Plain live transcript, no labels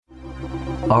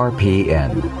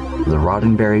RPN, the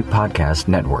Roddenberry Podcast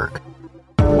Network.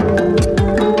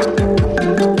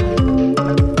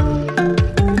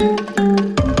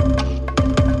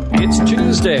 It's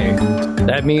Tuesday.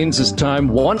 That means it's time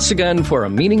once again for a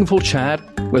meaningful chat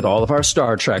with all of our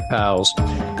Star Trek pals.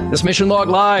 This Mission Log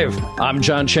Live. I'm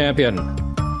John Champion.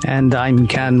 And I'm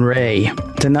Ken Ray.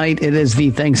 Tonight it is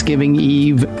the Thanksgiving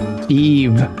Eve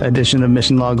edition of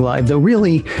Mission Log Live, though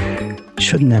really,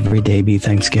 shouldn't every day be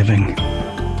Thanksgiving?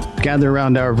 Gather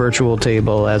around our virtual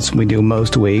table as we do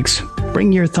most weeks.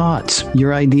 Bring your thoughts,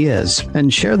 your ideas,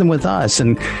 and share them with us.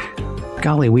 And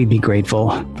golly, we'd be grateful.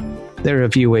 There are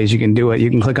a few ways you can do it. You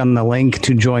can click on the link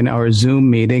to join our Zoom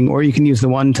meeting, or you can use the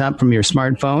one tap from your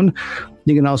smartphone.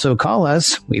 You can also call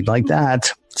us. We'd like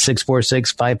that.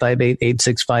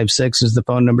 646-558-8656 is the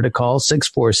phone number to call.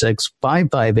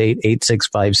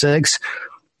 646-558-8656.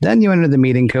 Then you enter the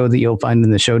meeting code that you'll find in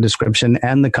the show description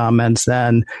and the comments.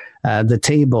 Then the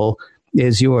table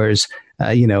is yours,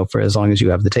 for as long as you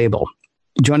have the table.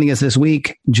 Joining us this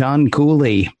week, John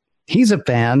Cooley. He's a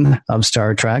fan of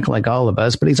Star Trek, like all of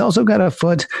us, but he's also got a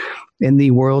foot in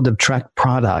the world of Trek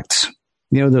products.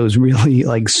 You know, those really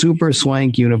like super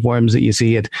swank uniforms that you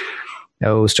see at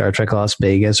Star Trek Las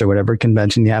Vegas or whatever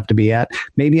convention you have to be at.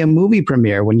 Maybe a movie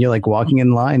premiere when you're like walking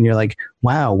in line, you're like,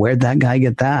 wow, where'd that guy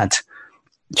get that?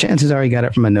 Chances are he got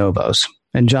it from a Novos.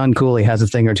 And John Cooley has a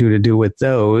thing or two to do with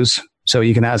those. So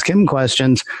you can ask him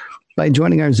questions by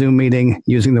joining our Zoom meeting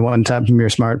using the one tap from your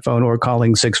smartphone or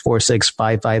calling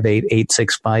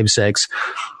 646-558-8656.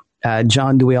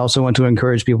 John, do we also want to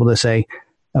encourage people to say,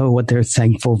 what they're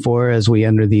thankful for as we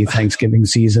enter the Thanksgiving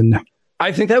season?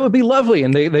 I think that would be lovely,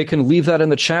 and they can leave that in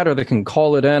the chat, or they can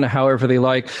call it in however they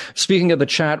like. Speaking of the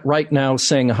chat right now,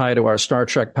 saying hi to our Star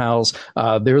Trek pals.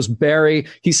 There's Barry.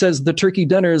 He says the turkey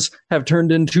dinners have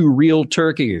turned into real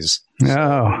turkeys.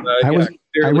 I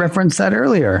referenced that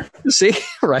earlier. See,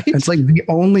 right? It's like the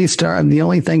only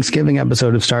Thanksgiving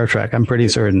episode of Star Trek, I'm pretty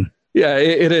certain. Yeah,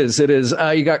 it is. It is.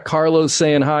 You got Carlos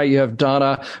saying hi. You have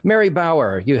Donna, Mary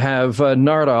Bauer. You have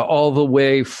Narda all the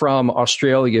way from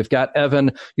Australia. You've got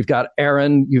Evan. You've got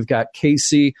Aaron. You've got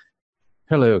Casey.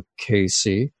 Hello,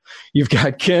 Casey. You've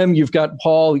got Kim. You've got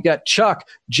Paul. You got Chuck,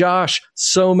 Josh.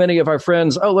 So many of our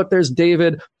friends. Oh, look, there's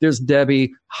David. There's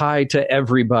Debbie. Hi to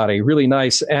everybody. Really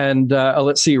nice. And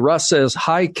let's see. Russ says,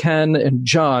 hi, Ken and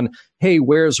John. Hey,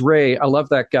 where's Ray? I love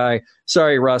that guy.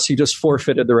 Sorry, Russ, you just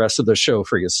forfeited the rest of the show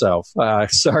for yourself.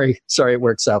 Sorry, it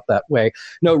works out that way.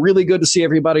 No, really good to see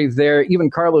everybody there. Even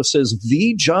Carlos says,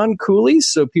 the John Cooley.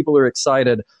 So people are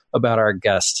excited about our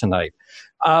guest tonight.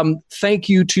 Thank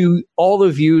you to all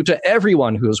of you, to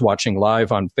everyone who is watching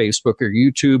live on Facebook or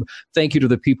YouTube. Thank you to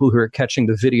the people who are catching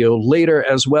the video later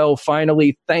as well.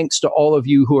 Finally, thanks to all of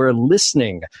you who are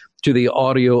listening to the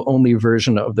audio-only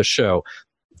version of the show.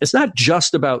 It's not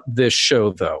just about this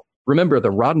show, though. Remember,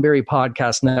 the Roddenberry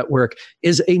Podcast Network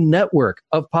is a network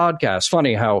of podcasts.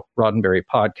 Funny how Roddenberry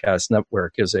Podcast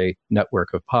Network is a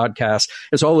network of podcasts.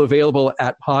 It's all available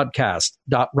at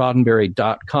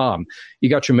podcast.roddenberry.com. You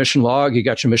got your Mission Log, you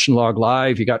got your Mission Log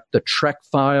Live, you got the Trek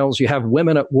Files, you have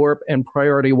Women at Warp and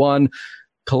Priority One.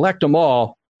 Collect them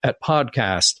all at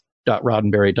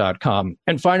podcast.roddenberry.com.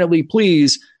 And finally,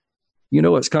 please, you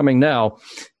know what's coming now.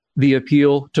 The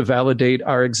appeal to validate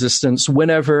our existence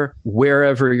whenever,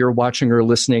 wherever you're watching or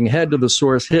listening. Head to the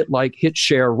source, hit like, hit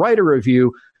share, write a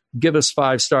review, give us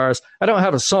 5 stars. I don't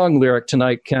have a song lyric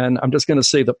tonight, Ken. I'm just going to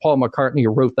say that Paul McCartney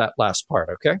wrote that last part,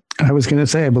 okay? I was going to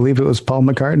say, I believe it was Paul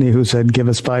McCartney who said, give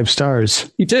us 5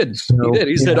 stars. He did.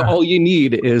 He said, all you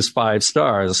need is 5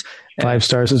 stars. 5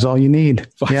 stars is all you need.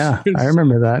 Yeah, I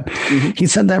remember that. Mm-hmm. He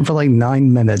said that for like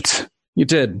 9 minutes. You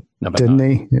did. Didn't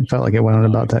he? It felt like it went on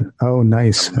about that. Oh,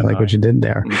 nice. I like what you did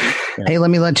there. Yeah. Hey, let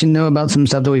me let you know about some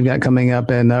stuff that we've got coming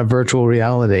up in virtual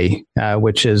reality,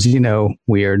 which is,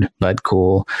 weird, but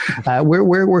cool.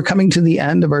 We're coming to the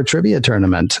end of our trivia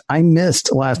tournament. I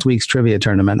missed last week's trivia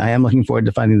tournament. I am looking forward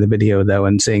to finding the video, though,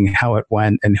 and seeing how it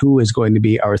went and who is going to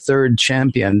be our third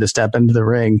champion to step into the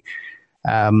ring.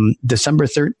 December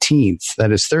 13th,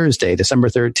 that is Thursday, December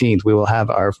 13th, we will have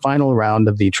our final round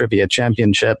of the Trivia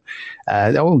Championship.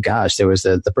 There was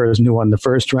the person who won the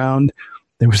first round.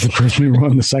 There was the person who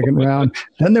won the second round.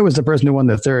 Then there was the person who won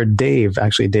the third, Dave.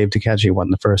 Actually, Dave Takechi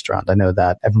won the first round. I know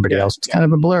that. Everybody else is kind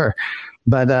of a blur.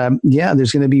 But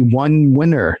there's going to be one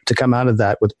winner to come out of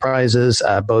that with prizes,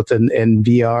 both in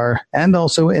VR and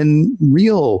also in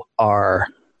real R.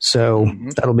 So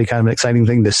that'll be kind of an exciting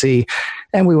thing to see.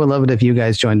 And we would love it if you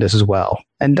guys joined us as well.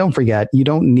 And don't forget, you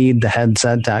don't need the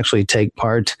headset to actually take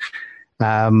part.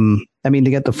 To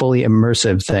get the fully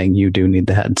immersive thing, you do need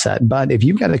the headset. But if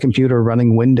you've got a computer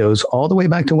running Windows all the way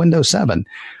back to Windows 7,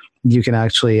 you can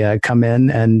actually come in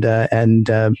and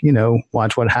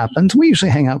watch what happens. We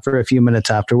usually hang out for a few minutes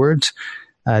afterwards,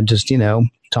 just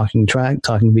talking track,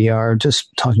 talking VR, just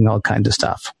talking all kinds of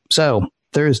stuff. So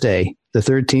Thursday, the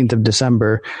 13th of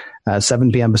December,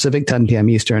 7 p.m. Pacific, 10 p.m.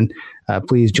 Eastern.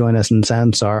 Please join us in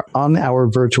Sansar on our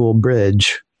virtual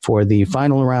bridge for the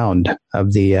final round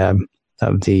of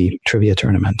the trivia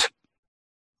tournament.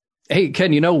 Hey,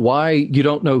 Ken, you know why you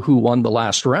don't know who won the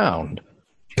last round?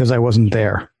 Because I wasn't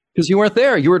there. Because you weren't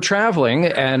there. You were traveling,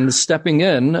 and stepping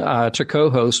in to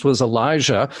co-host was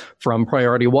Elijah from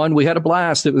Priority One. We had a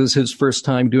blast. It was his first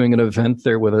time doing an event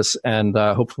there with us, and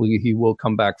hopefully he will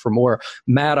come back for more.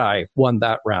 Mad-Eye won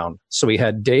that round. So we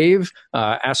had Dave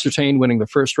Ascertain winning the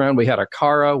first round. We had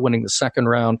Akara winning the second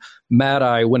round.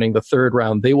 Mad-Eye winning the third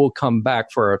round. They will come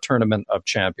back for our Tournament of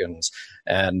Champions.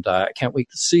 And I can't wait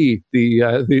to see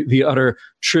the utter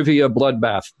trivia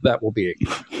bloodbath that will be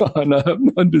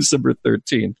on December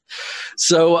 13th.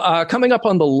 So coming up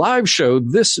on the live show,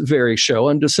 this very show,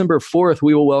 on December 4th,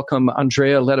 we will welcome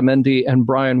Andrea Letamendi and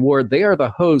Brian Ward. They are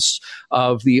the hosts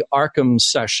of the Arkham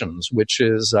Sessions, which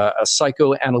is a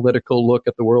psychoanalytical look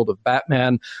at the world of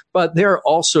Batman. But they're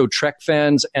also Trek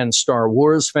fans and Star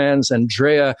Wars fans.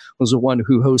 Andrea was the one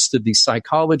who hosted the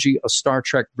Psychology of Star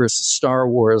Trek versus Star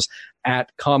Wars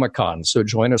at Comic-Con. So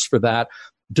join us for that.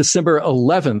 December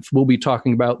 11th, we'll be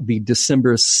talking about the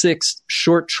December 6th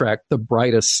short trek, The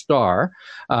Brightest Star.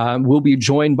 We'll be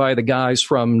joined by the guys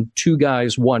from Two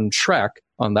Guys, One Trek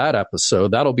on that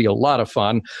episode. That'll be a lot of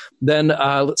fun. Then,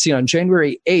 let's see, on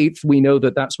January 8th, we know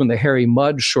that that's when the Harry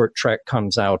Mudd short trek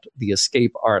comes out, The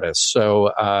Escape Artist.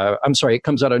 So, I'm sorry, it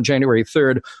comes out on January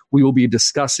 3rd. We will be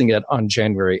discussing it on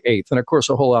January 8th. And of course,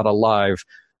 a whole lot of live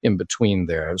in between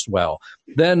there as well.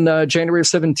 Then January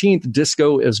 17th,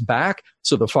 Disco is back.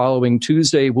 So the following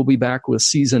Tuesday, we'll be back with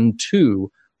season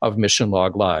 2 of Mission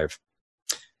Log Live.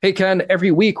 Hey, Ken,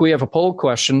 every week we have a poll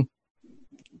question.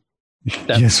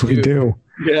 Yes, we do.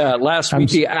 Yeah, last week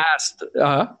he asked,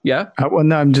 yeah? Well,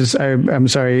 no, I'm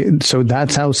sorry. So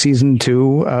that's how season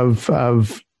 2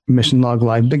 of Mission Log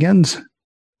Live begins?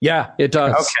 Yeah, it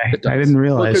does. Okay, it does. I didn't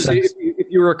realize that.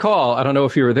 If you recall, I don't know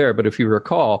if you were there, but if you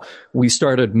recall, we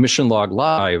started Mission Log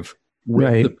Live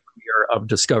with the premiere of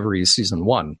Discovery Season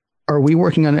 1. Are we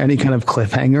working on any kind of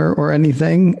cliffhanger or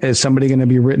anything? Is somebody going to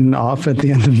be written off at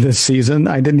the end of this season?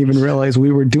 I didn't even realize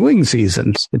we were doing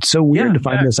seasons. It's so weird to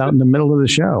find this out in the middle of the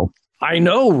show. I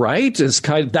know, right? It's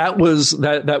that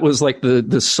was like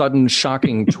the sudden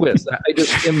shocking twist. I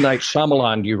just M. Night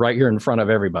Shyamalan you right here in front of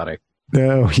everybody.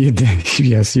 No, you did.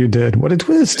 Yes, you did. What a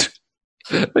twist.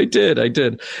 I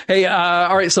did. Hey,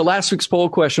 all right. So last week's poll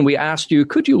question, we asked you,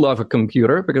 could you love a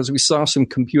computer? Because we saw some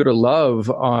computer love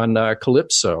on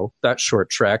Calypso, that short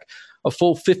track. A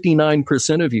full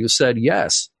 59% of you said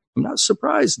yes. I'm not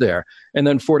surprised there. And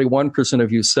then 41%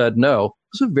 of you said no.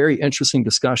 It was a very interesting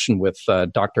discussion with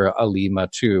Dr. Ali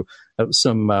Matu.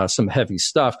 Some heavy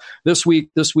stuff. This week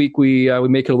we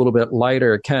make it a little bit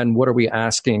lighter. Ken, what are we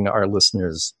asking our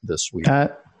listeners this week?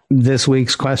 This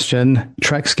week's question,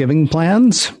 Treksgiving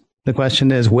plans. The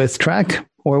question is with Trek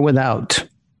or without?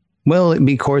 Will it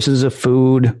be courses of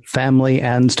food, family,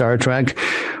 and Star Trek?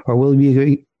 Or will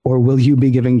you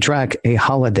be giving Trek a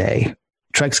holiday?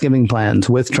 Treksgiving plans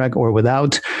with Trek or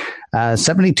without?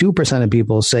 72% of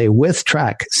people say with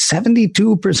Trek.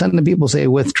 72% of people say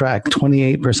with Trek.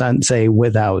 28% say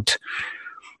without.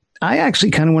 I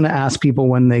actually kind of want to ask people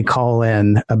when they call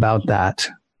in about that.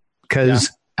 Because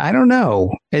I don't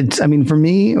know. For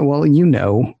me, well,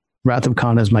 Wrath of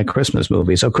Khan is my Christmas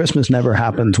movie. So Christmas never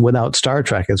happens without Star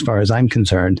Trek as far as I'm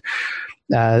concerned.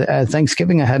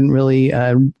 Thanksgiving, I hadn't really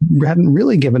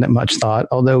given it much thought,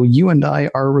 although you and I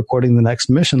are recording the next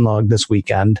mission log this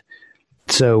weekend.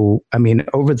 So,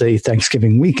 over the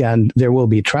Thanksgiving weekend, there will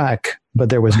be Trek, but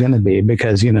there was going to be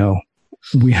because,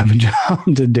 we have a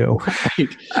job to do. Right.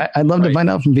 I'd love to find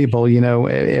out from people,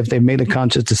 if they've made a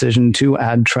conscious decision to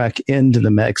add Trek into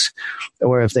the mix,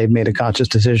 or if they've made a conscious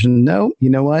decision, no, you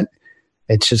know what?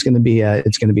 It's just going to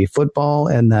be football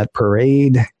and that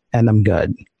parade, and I'm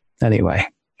good. Anyway,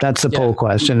 that's the poll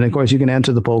question. And of course, you can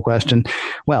answer the poll question,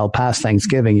 past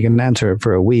Thanksgiving. You can answer it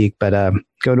for a week, but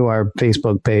go to our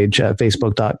Facebook page,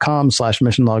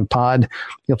 facebook.com/missionlogpod.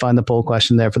 You'll find the poll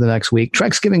question there for the next week.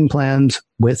 Treksgiving plans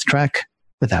with Trek,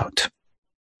 without.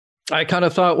 I kind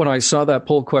of thought when I saw that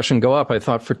poll question go up, I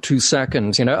thought for 2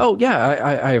 seconds,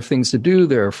 I have things to do.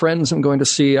 There are friends I'm going to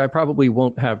see. I probably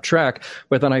won't have Trek.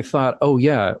 But then I thought,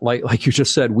 like you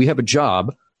just said, we have a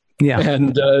job. Yeah.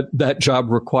 And that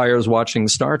job requires watching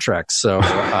Star Trek. So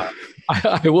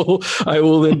I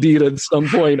will indeed at some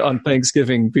point on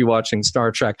Thanksgiving be watching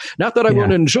Star Trek. Not that I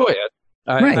won't enjoy it.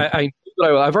 I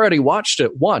I've already watched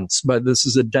it once, but this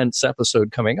is a dense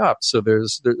episode coming up. So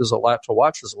there's a lot to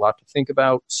watch. There's a lot to think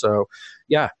about. So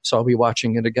yeah, so I'll be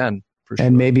watching it again. For sure.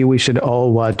 And maybe we should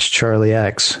all watch Charlie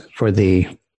X for the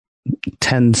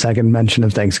 10-second mention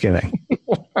of Thanksgiving.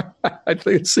 I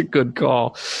think it's a good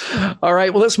call. All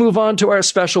right. Well, let's move on to our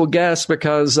special guest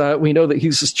because we know that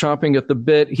he's just chomping at the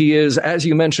bit. He is, as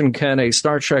you mentioned, Ken, a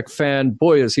Star Trek fan.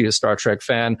 Boy, is he a Star Trek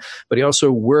fan, but he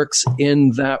also works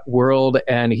in that world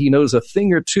and he knows a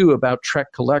thing or two about Trek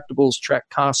collectibles, Trek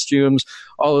costumes,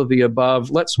 all of the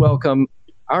above. Let's welcome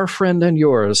our friend and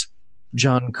yours,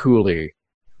 John Cooley.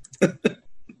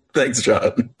 Thanks,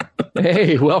 John.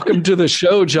 Hey, welcome to the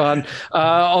show, John.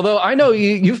 Although I know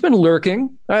you've been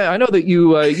lurking. I know that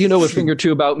you know a thing or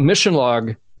two about Mission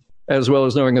Log, as well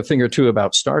as knowing a thing or two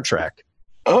about Star Trek.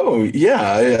 Oh,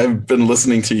 yeah. I've been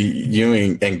listening to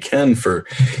you and Ken for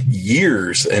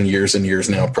years and years and years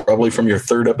now, probably from your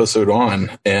third episode on.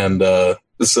 And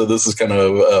so this is kind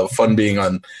of fun being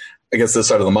on, I guess, this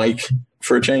side of the mic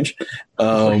for a change,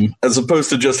 as opposed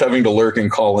to just having to lurk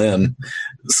and call in.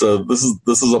 So this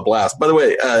is a blast. By the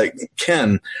way,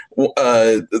 Ken,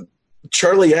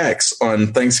 Charlie X on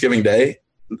Thanksgiving Day,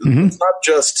 it's not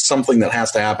just something that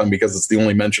has to happen because it's the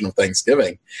only mention of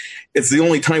Thanksgiving. It's the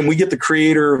only time we get the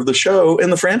creator of the show in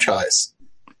the franchise.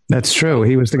 That's true.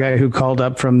 He was the guy who called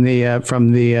up from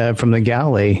the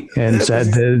galley and said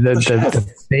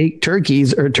the fake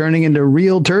turkeys are turning into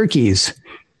real turkeys.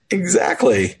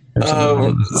 Exactly.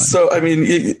 So, I mean,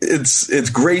 it's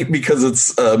great because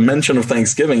it's a mention of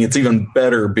Thanksgiving. It's even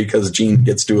better because Gene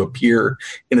gets to appear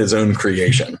in his own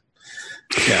creation.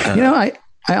 Yeah.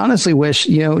 I honestly wish,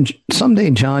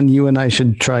 someday, John, you and I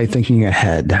should try thinking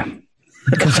ahead.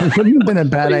 Because it wouldn't have been a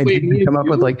bad idea to come up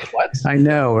with what? I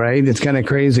know, right? It's kind of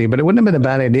crazy, but it wouldn't have been a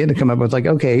bad idea to come up with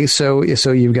okay, so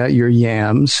you've got your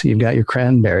yams, you've got your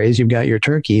cranberries, you've got your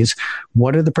turkeys.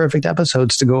 What are the perfect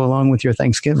episodes to go along with your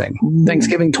Thanksgiving?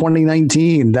 Thanksgiving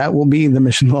 2019. That will be the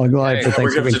Mission Log Live for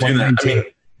Thanksgiving 2019.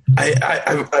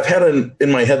 I've had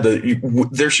in my head that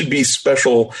there should be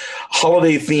special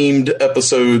holiday themed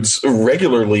episodes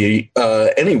regularly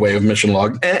anyway of Mission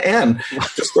Log. And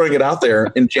just throwing it out there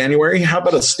in January, how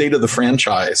about a State of the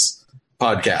Franchise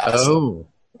podcast?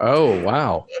 Oh,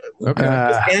 wow. Okay.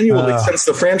 Annually, since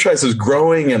the franchise is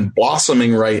growing and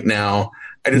blossoming right now,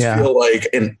 I just feel like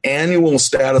an annual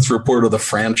status report of the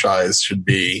franchise should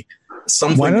be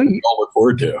something we all look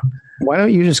forward to. Why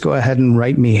don't you just go ahead and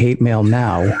write me hate mail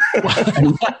now?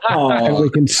 and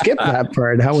we can skip that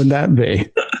part. How would that be?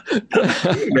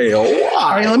 Mail.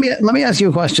 All right, let me ask you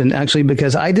a question, actually,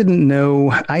 because I didn't know.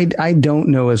 I don't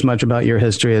know as much about your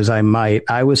history as I might.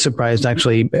 I was surprised,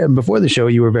 actually. Before the show,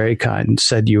 you were very kind.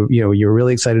 Said you were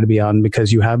really excited to be on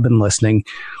because you have been listening.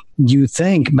 You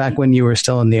think back when you were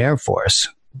still in the Air Force.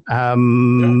 Talk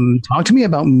to me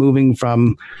about moving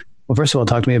from. Well, first of all,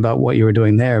 talk to me about what you were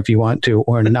doing there, if you want to,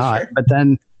 or not. Sure.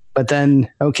 But then,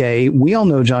 okay, we all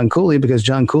know John Cooley because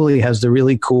John Cooley has the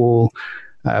really cool,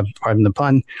 pardon the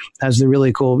pun, has the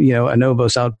really cool,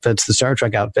 Anovos outfits, the Star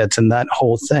Trek outfits, and that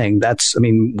whole thing.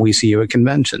 We see you at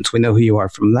conventions. We know who you are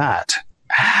from that.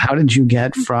 How did you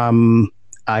get from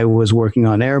I was working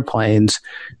on airplanes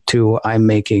to I'm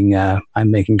making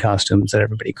costumes that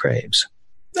everybody craves?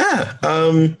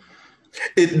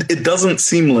 It doesn't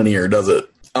seem linear, does it?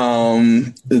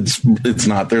 It's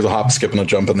not. There's a hop, skip, and a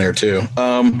jump in there too.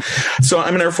 So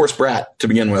I'm an Air Force brat to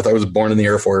begin with. I was born in the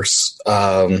Air Force.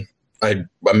 I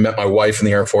met my wife in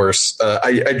the Air Force.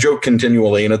 I joke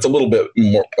continually, and it's a little bit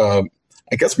more,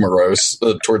 I guess, morose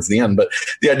towards the end. But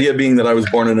the idea being that I was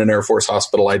born in an Air Force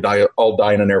hospital. I'll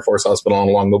die in an Air Force hospital, and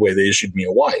along the way, they issued me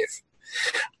a wife.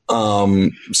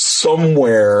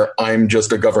 Somewhere I'm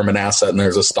just a government asset and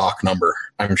there's a stock number.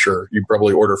 I'm sure you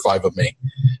probably order 5 of me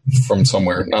from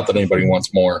somewhere. Not that anybody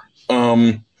wants more.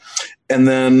 And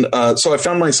then, so I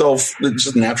found myself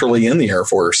just naturally in the Air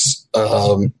Force,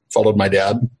 followed my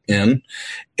dad in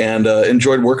and,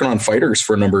 enjoyed working on fighters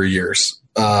for a number of years.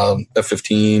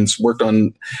 F-15s,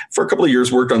 for a couple of years,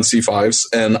 worked on C-5s.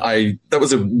 And that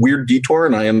was a weird detour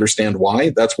and I understand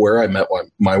why. That's where I met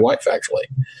my wife actually.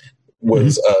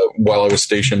 Was while I was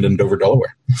stationed in Dover,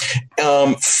 Delaware.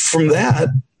 From that,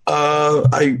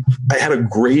 I had a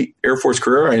great Air Force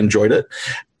career. I enjoyed it,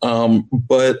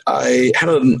 but I had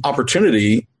an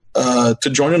opportunity to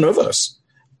join Anovos.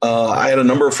 I had a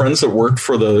number of friends that worked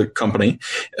for the company.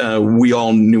 We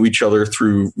all knew each other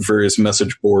through various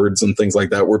message boards and things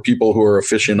like that, where people who are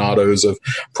aficionados of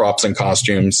props and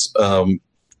costumes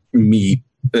meet.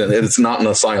 It's not an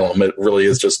asylum. It really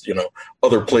is just,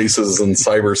 other places in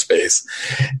cyberspace.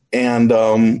 And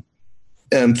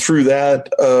And through that,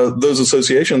 those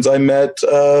associations, I met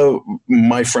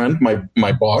my friend,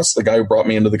 my boss, the guy who brought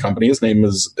me into the company. His name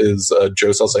is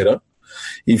Joe Salcedo.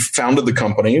 He founded the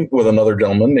company with another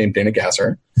gentleman named Dana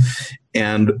Gasser.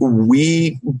 And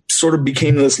we sort of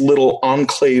became this little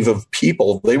enclave of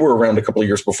people. They were around a couple of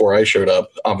years before I showed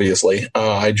up, obviously.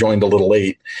 I joined a little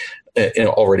late,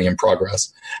 already in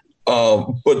progress.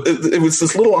 But it was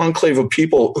this little enclave of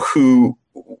people who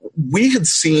we had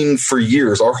seen for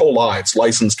years, our whole lives,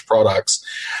 licensed products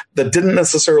that didn't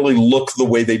necessarily look the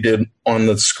way they did on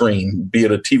the screen, be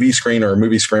it a TV screen or a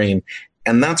movie screen.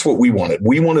 And that's what we wanted.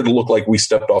 We wanted to look like we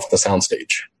stepped off the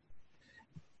soundstage.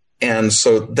 And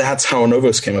so that's how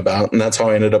Anovos came about, and that's how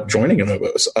I ended up joining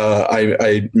Anovos.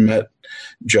 I met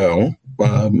Joe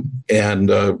and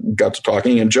got to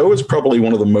talking, and Joe is probably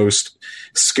one of the most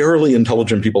scarily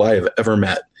intelligent people I have ever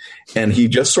met. And he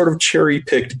just sort of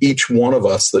cherry-picked each one of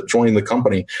us that joined the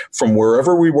company from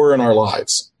wherever we were in our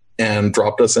lives and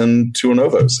dropped us into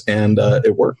Anovos, and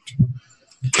it worked.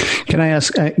 Can I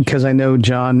ask, because I know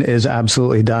John is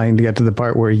absolutely dying to get to the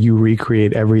part where you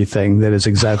recreate everything that is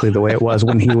exactly the way it was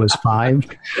when he was 5.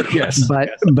 Yes.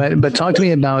 But talk to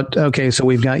me about, okay, so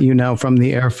we've got you now from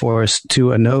the Air Force to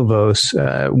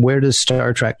Anovos. Where does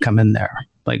Star Trek come in there?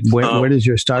 Like, where does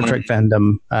your Star Trek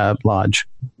fandom lodge?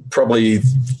 Probably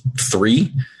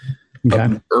 3.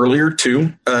 Okay. Earlier,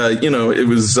 2. It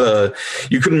was,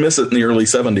 you couldn't miss it in the early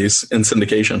 70s in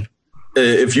syndication.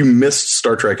 If you missed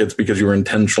Star Trek, it's because you were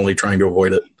intentionally trying to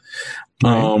avoid it.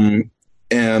 Right.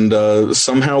 And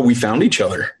somehow we found each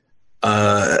other.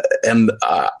 And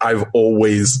I've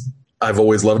always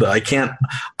loved it. I can't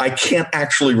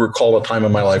actually recall a time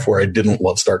in my life where I didn't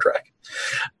love Star Trek.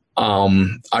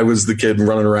 I was the kid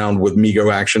running around with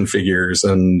Mego action figures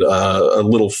and a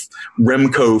little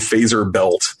Remco phaser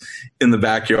belt in the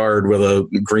backyard with a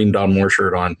green Don Moore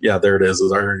shirt on. Yeah, there it is.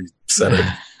 As I already said it.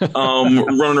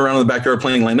 Running around in the backyard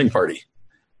playing Landing Party.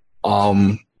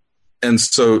 And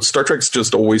so Star Trek's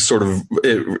just always sort of,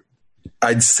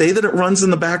 I'd say that it runs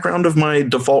in the background of my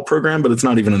default program, but it's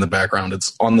not even in the background.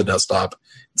 It's on the desktop.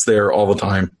 It's there all the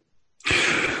time.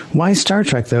 Why Star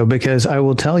Trek, though? Because I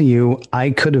will tell you, I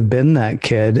could have been that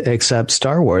kid, except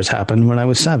Star Wars happened when I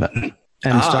was 7.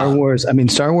 And Star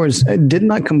Wars did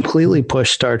not completely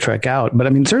push Star Trek out,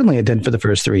 but certainly it did for the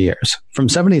first 3 years. From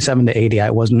 77 to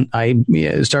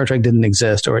 80, Star Trek didn't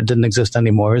exist, or it didn't exist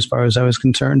anymore as far as I was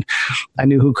concerned. I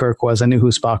knew who Kirk was, I knew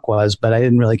who Spock was, but I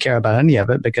didn't really care about any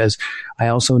of it because I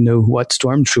also knew what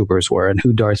stormtroopers were and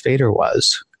who Darth Vader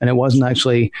was. And it wasn't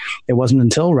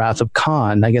until Wrath of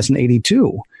Khan, I guess in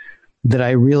 82, that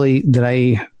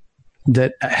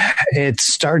it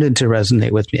started to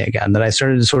resonate with me again, that I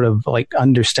started to sort of like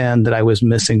understand that I was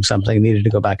missing something, needed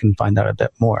to go back and find out a bit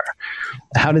more.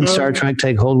 How did Star Trek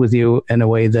take hold with you in a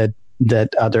way that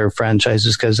other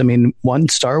franchises, because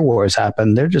once Star Wars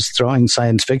happened, they're just throwing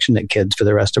science fiction at kids for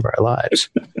the rest of our lives.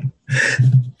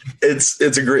 It's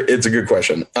a good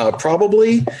question.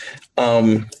 Probably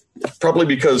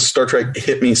because Star Trek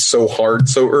hit me so hard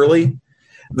so early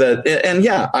that, and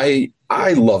yeah, I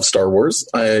love Star Wars.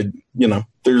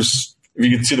 There's, if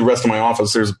you can see the rest of my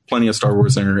office, there's plenty of Star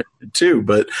Wars in there too.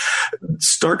 But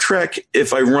Star Trek,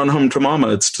 if I run home to mama,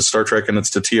 it's to Star Trek and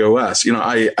it's to TOS.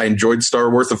 I enjoyed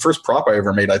Star Wars. The first prop I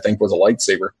ever made, I think, was a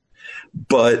lightsaber.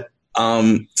 But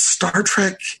Star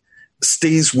Trek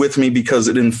stays with me because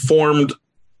it informed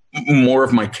more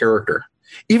of my character.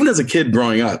 Even as a kid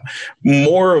growing up,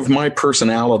 more of my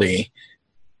personality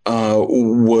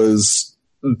was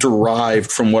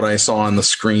derived from what I saw on the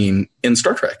screen in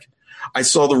Star Trek. I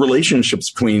saw the relationships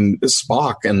between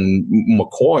Spock and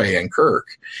McCoy and Kirk,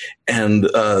 and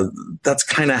that's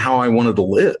kind of how I wanted to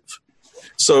live.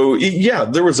 So yeah,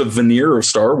 there was a veneer of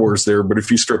Star Wars there, but if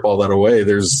you strip all that away,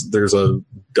 there's a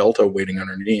delta waiting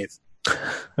underneath.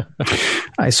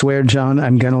 I swear, John,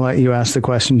 I'm going to let you ask the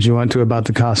questions you want to about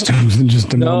the costumes in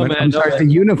just a moment. I'm sorry, the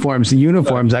uniforms.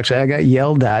 Actually, I got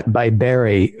yelled at by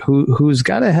Barry, who's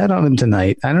got a head on him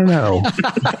tonight. I don't know.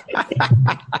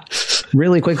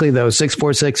 Really quickly, though,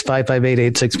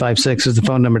 646-558-8656 is the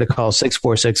phone number to call,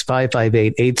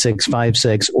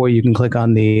 646-558-8656, or you can click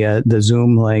on the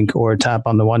Zoom link or tap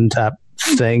on the one tap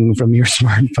thing from your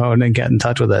smartphone and get in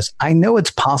touch with us. I know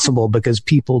it's possible because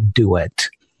people do it.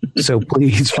 So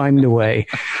please find a way.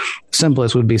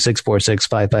 Simplest would be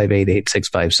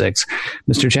 646-558-8656.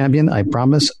 Mr. Champion, I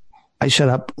promise I shut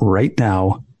up right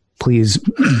now. Please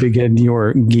begin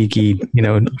your geeky,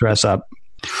 dress up.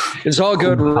 It's all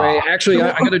good, Ray. Actually,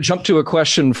 I'm going to jump to a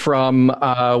question from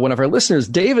one of our listeners.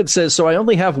 David says, so I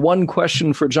only have one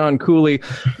question for John Cooley.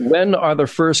 When are the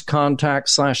first Contact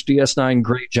 /DS9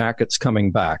 gray jackets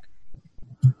coming back?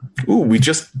 Ooh, we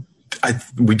just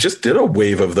we just did a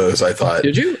wave of those, I thought.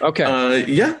 Did you? Okay.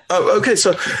 Yeah. Okay.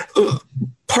 So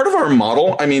part of our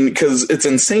model, I mean, because it's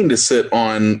insane to sit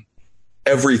on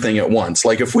everything at once.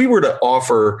 Like if we were to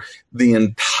offer the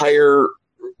entire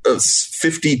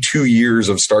 52 years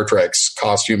of Star Trek's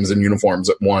costumes and uniforms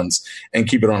at once and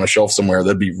keep it on a shelf somewhere,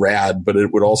 that'd be rad, but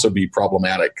it would also be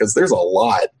problematic because there's a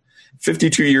lot.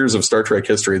 52 years of Star Trek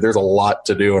history, there's a lot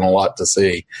to do and a lot to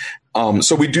see.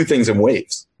 So we do things in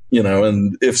waves,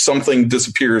 and if something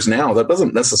disappears now, that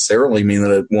doesn't necessarily mean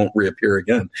that it won't reappear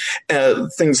again.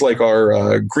 Things like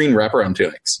our green wraparound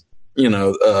tunics,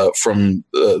 from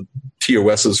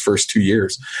TOS's first 2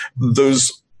 years,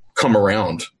 those come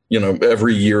around,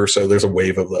 every year or so there's a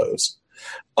wave of those.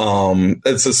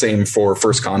 It's the same for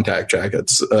first contact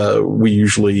jackets. We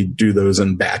usually do those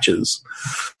in batches.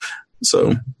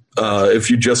 So if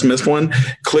you just missed one,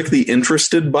 click the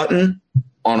interested button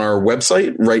on our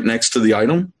website right next to the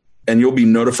item, and you'll be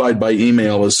notified by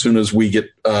email as soon as we get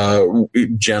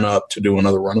Jen up to do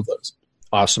another run of those.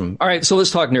 Awesome. All right, so let's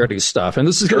talk nerdy stuff. And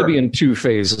this is going to be in two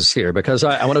phases here because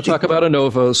I want to talk about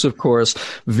Anovos, of course.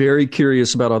 Very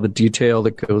curious about all the detail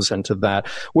that goes into that.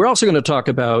 We're also going to talk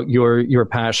about your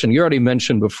passion. You already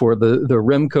mentioned before the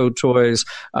Remco toys,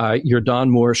 your Don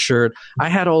Moore shirt. I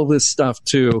had all this stuff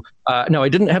too. No, I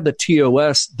didn't have the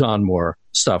TOS Don Moore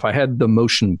stuff. I had the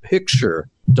motion picture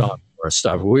Don Moore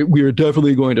stuff. We are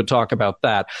definitely going to talk about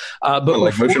that. But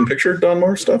like motion picture Don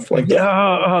Moore stuff like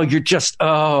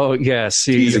that? Yes.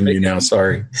 Teasing you now,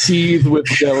 sorry. Seethe with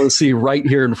jealousy right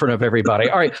here in front of everybody.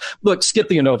 All right, look, skip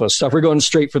the Anovos stuff. We're going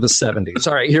straight for the 70s.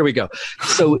 All right, here we go.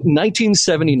 So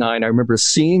 1979, I remember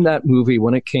seeing that movie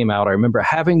when it came out. I remember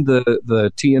having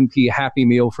the TMP Happy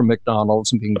Meal from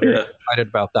McDonald's and being very excited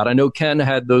about that. I know Ken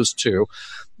had those too.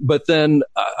 But then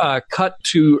cut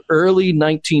to early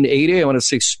 1980, I want to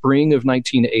say spring of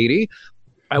 1980.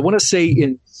 I want to say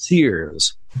in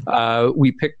Sears,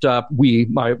 we picked up,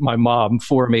 my mom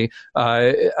for me,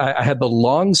 I had the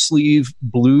long sleeve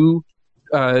blue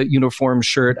uniform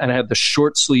shirt and I had the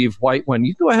short sleeve white one.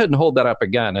 You go ahead and hold that up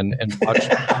again and watch.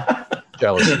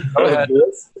 Jealous.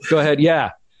 Go ahead.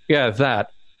 Yeah, that.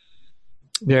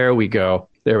 There we go.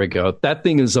 That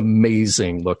thing is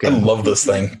amazing looking. I love this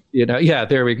thing. Yeah,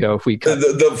 there we go. If we could.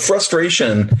 The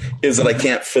frustration is that I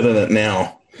can't fit in it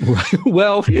now.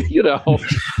 Well,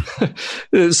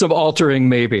 some altering,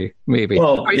 maybe.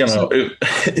 Well,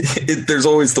 there's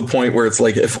always the point where it's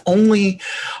like, if only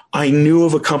I knew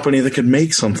of a company that could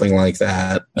make something like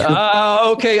that.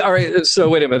 Okay, all right. So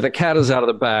wait a minute, the cat is out of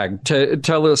the bag.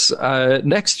 Tell us,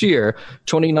 next year,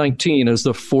 2019, is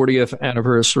the 40th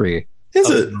anniversary. Is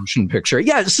it? Motion picture.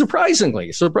 Yeah, surprisingly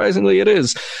it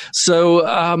is. So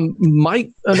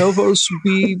might Anovos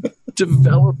be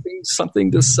developing something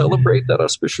to celebrate that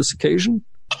auspicious occasion?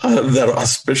 That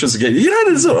auspicious occasion. Yeah,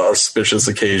 it is an auspicious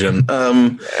occasion.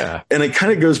 And it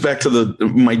kind of goes back to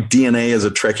my DNA as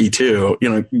a Trekkie too.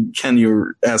 Ken, you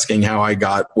were asking how I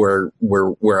got where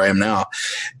I am now.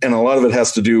 And a lot of it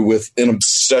has to do with an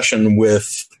obsession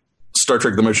with Star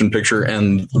Trek the Motion Picture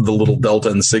and the little Delta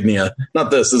insignia. Not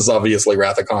this is obviously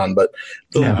Wrath of Khan, but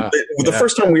the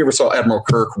first time we ever saw Admiral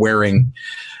Kirk wearing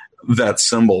that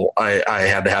symbol, I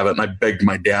had to have it, and I begged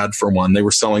my dad for one. They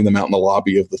were selling them out in the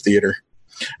lobby of the theater.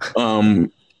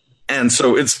 And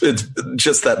so it's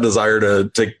just that desire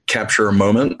to capture a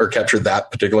moment or capture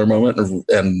that particular moment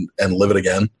and live it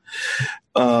again.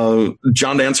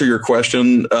 John, to answer your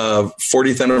question,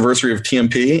 40th anniversary of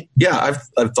TMP. Yeah,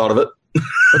 I've thought of it.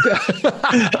 Okay.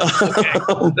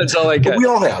 That's all I get. We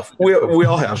all have. We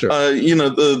all have. Sure.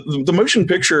 The motion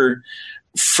picture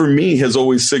for me has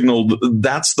always signaled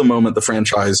that's the moment the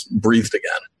franchise breathed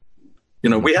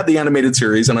again. We had the animated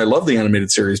series, and I love the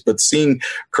animated series, but seeing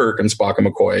Kirk and Spock and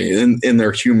McCoy in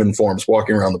their human forms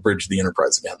walking around the bridge of the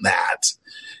Enterprise again, that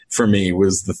for me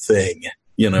was the thing.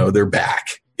 They're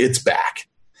back. It's back.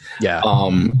 Yeah.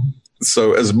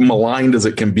 So as maligned as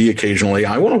it can be occasionally,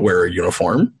 I want to wear a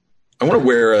uniform. I want to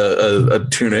wear a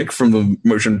tunic from the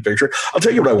motion picture. I'll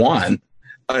tell you what I want.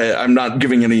 I'm not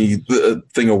giving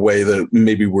anything away that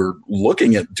maybe we're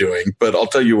looking at doing, but I'll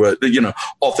tell you what,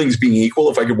 all things being equal,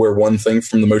 if I could wear one thing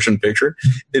from the motion picture,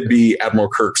 it'd be Admiral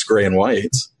Kirk's gray and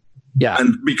whites. Yeah.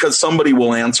 And because somebody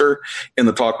will answer in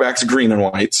the talkbacks, green and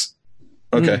whites.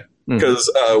 Okay.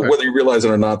 Because whether you realize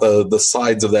it or not, the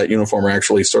sides of that uniform are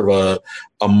actually sort of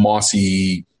a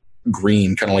mossy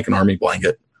green, kind of like an army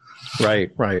blanket.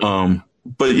 Right.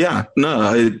 But yeah,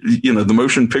 no, the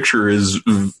motion picture is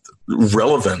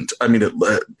relevant. I mean,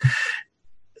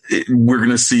 we're going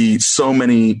to see so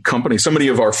many companies, so many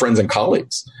of our friends and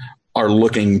colleagues are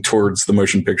looking towards the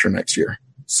motion picture next year.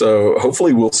 So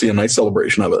hopefully we'll see a nice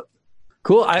celebration of it.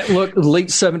 Cool. Look, late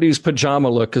 70s pajama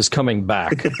look is coming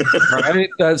back. Right?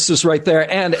 That's just right there.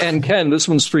 And Ken, this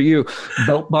one's for you.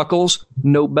 Belt buckles,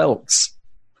 no belts.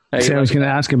 See, I was going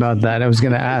to ask about that. I was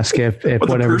going to ask if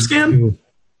whatever. The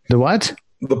what?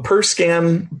 The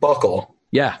Perscan buckle.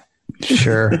 Yeah.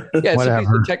 Sure. Yeah,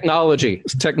 whatever. It's technology.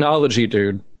 It's technology,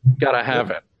 dude. Gotta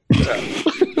have it.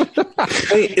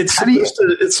 Hey, it's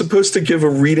supposed to give a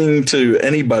reading to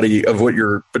anybody of what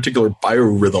your particular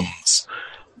biorhythms.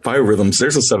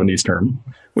 There's a 70s term.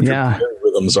 What your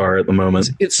biorhythms are at the moment.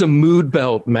 It's a mood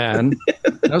belt, man.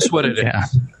 That's what it is. Yeah.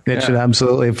 It should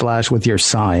absolutely flash with your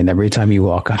sign every time you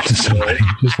walk up to somebody.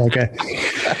 Just like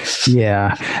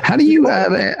How do you,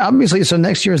 obviously, so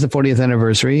next year is the 40th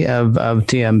anniversary of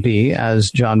TMP,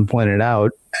 as John pointed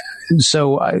out.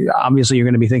 So obviously you're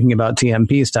going to be thinking about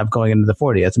TMP stuff going into the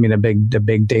 40th. I mean, a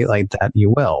big date like that, you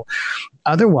will.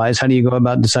 Otherwise, how do you go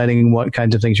about deciding what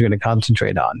kinds of things you're going to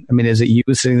concentrate on? I mean, is it you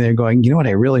sitting there going, you know what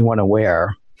I really want to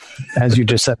wear? As you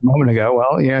just said a moment ago,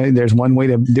 well, there's one way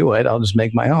to do it. I'll just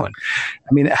make my own.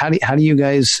 I mean, how do you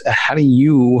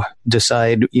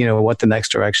decide, what the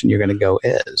next direction you're going to go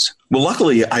is? Well,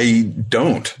 luckily I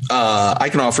don't. I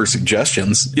can offer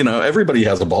suggestions. Everybody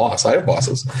has a boss. I have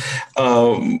bosses.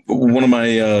 One of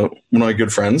my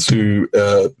good friends who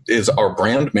is our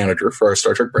brand manager for our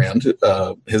Star Trek brand.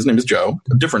 His name is Joe,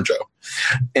 a different Joe,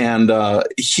 and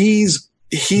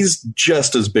he's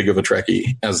just as big of a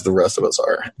Trekkie as the rest of us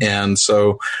are. And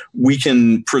so we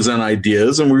can present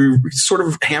ideas and we sort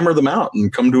of hammer them out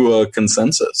and come to a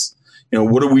consensus.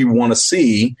 What do we want to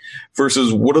see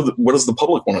versus what does the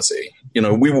public want to see?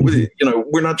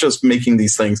 We're not just making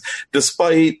these things,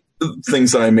 despite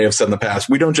things that I may have said in the past.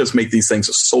 We don't just make these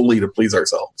things solely to please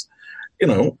ourselves.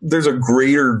 There's a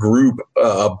greater group,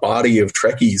 body of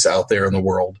Trekkies out there in the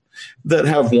world that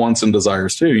have wants and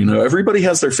desires too. Everybody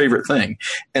has their favorite thing.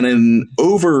 And in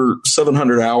over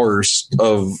 700 hours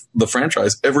of the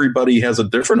franchise, everybody has a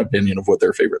different opinion of what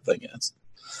their favorite thing is.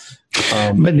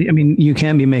 But I mean, you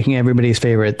can be making everybody's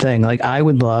favorite thing. Like I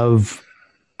would love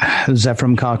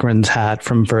Zephram Cochrane's hat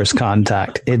from First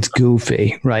Contact. It's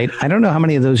goofy, right? I don't know how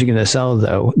many of those you're going to sell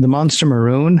though. The Monster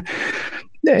Maroon,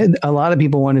 a lot of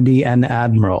people want to be an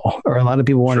admiral, or a lot of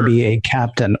people want to be a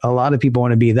captain. A lot of people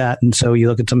want to be that. And so you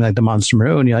look at something like the Monster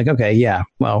Maroon, you're like, okay, yeah,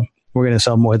 well, we're going to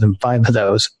sell more than 5 of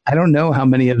those. I don't know how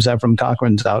many of Zephram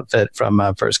Cochrane's outfit from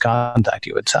First Contact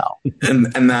you would sell.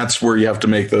 And that's where you have to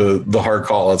make the hard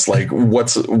call. It's like,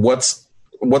 what's a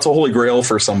holy grail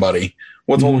for somebody?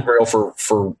 What's a holy grail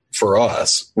for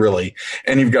us, really?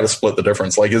 And you've got to split the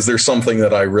difference. Like, is there something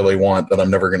that I really want that I'm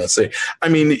never going to see? I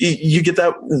mean, you get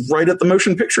that right at the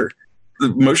motion picture. The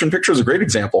motion picture is a great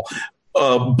example.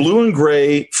 Blue and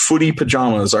gray footy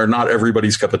pajamas are not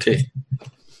everybody's cup of tea.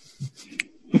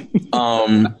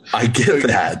 I get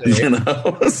that,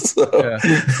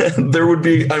 So, there would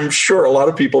be, I'm sure, a lot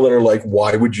of people that are like,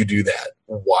 why would you do that?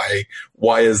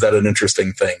 Why is that an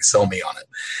interesting thing? Sell me on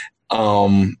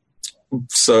it.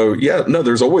 So yeah, no,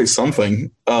 there's always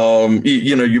something.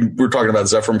 You were talking about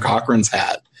Zephram Cochrane's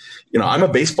hat. I'm a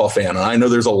baseball fan, and I know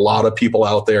there's a lot of people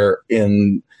out there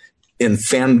in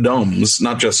fandoms,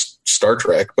 not just Star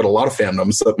Trek, but a lot of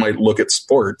fandoms that might look at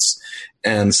sports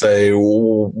and say,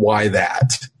 well, why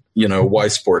that? Why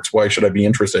sports? Why should I be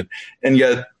interested? And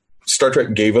yet Star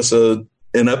Trek gave us an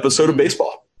episode of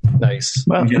baseball. Nice.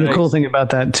 Well, the cool thing about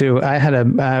that too,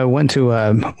 I went to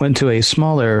a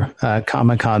smaller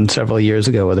Comic-Con several years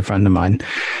ago with a friend of mine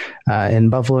in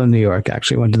Buffalo, New York.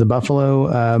 Actually, went to the Buffalo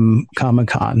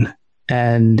Comic-Con,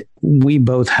 and we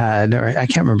both had, or I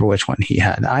can't remember which one he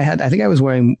had. I think I was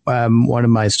wearing one of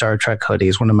my Star Trek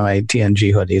hoodies, one of my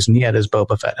TNG hoodies, and he had his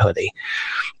Boba Fett hoodie.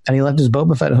 And he left his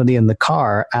Boba Fett hoodie in the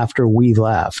car after we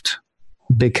left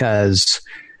because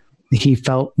he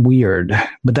felt weird.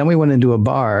 But then we went into a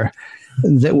bar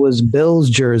that was Bill's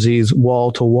jerseys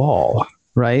wall to wall,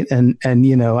 right? And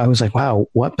I was like, wow,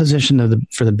 what position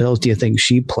for the Bills do you think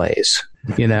she plays?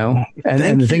 And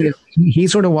the thing is, he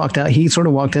sort of walked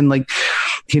in like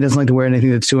he doesn't like to wear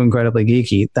anything that's too incredibly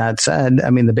geeky. That said, I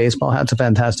mean, the baseball hat's a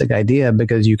fantastic idea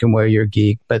because you can wear your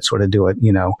geek, but sort of do it,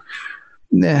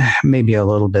 maybe a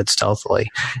little bit stealthily.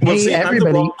 Well, hey, everybody,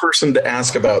 I'm the wrong person to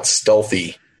ask about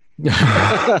stealthy. And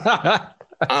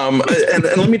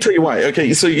let me tell you why.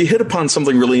 Okay, so you hit upon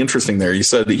something really interesting there. You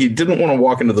said he didn't want to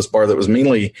walk into this bar that was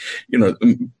mainly,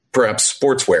 perhaps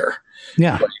sportswear.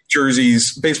 Yeah. Like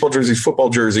jerseys, baseball jerseys, football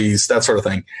jerseys, that sort of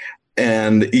thing.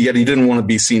 And yet he didn't want to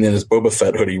be seen in his Boba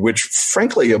Fett hoodie, which,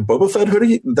 frankly, a Boba Fett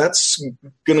hoodie, that's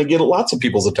going to get lots of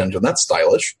people's attention. That's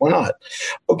stylish. Why not?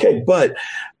 Okay, but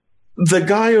the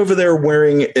guy over there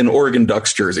wearing an Oregon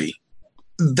Ducks jersey,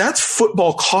 that's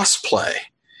football cosplay.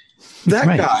 That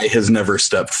Right. guy has never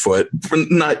stepped foot.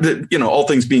 Not, all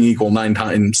things being equal, 9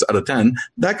 times out of 10,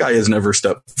 that guy has never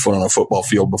stepped foot on a football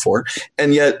field before.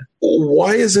 And yet,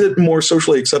 why is it more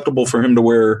socially acceptable for him to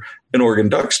wear an Oregon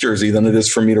Ducks jersey than it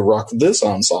is for me to rock this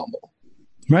ensemble?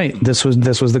 Right. This was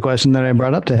the question that I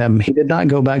brought up to him. He did not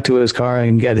go back to his car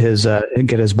and get his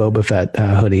Boba Fett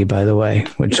hoodie, by the way,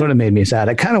 which sort of made me sad.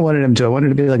 I kind of wanted him to. I wanted it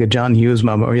to be like a John Hughes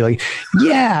moment where you're like,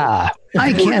 yeah,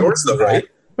 I can't. Yours though, right?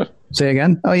 Say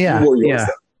again? Oh, yeah. You wore yours, Yeah.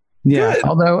 though. Yeah. Good.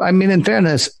 Although, I mean, in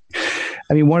fairness,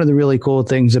 one of the really cool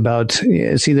things about,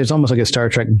 there's almost like a Star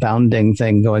Trek bounding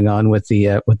thing going on with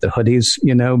the hoodies,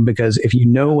 because if you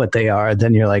know what they are,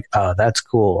 then you're like, oh, that's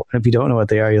cool. And if you don't know what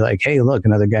they are, you're like, hey, look,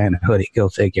 another guy in a hoodie. Go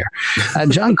figure.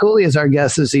 John Cooley is our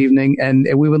guest this evening, and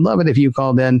we would love it if you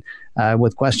called in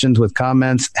with questions, with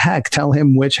comments. Heck, tell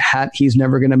him which hat he's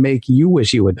never going to make you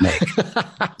wish you would make.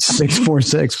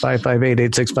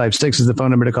 646-558-8656 is the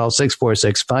phone number to call,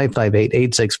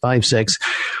 646-558-8656.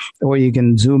 Or you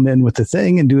can zoom in with the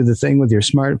thing and do the thing with your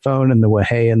smartphone and the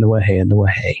way and the way and the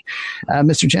way.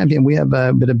 Mr. Champion, we have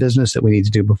a bit of business that we need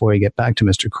to do before we get back to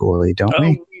Mr. Cooley, don't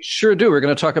we? We sure do. We're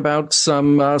going to talk about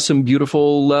some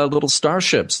beautiful little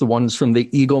starships, the ones from the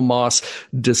Eagle Moss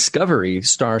Discovery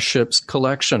Starships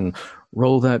collection.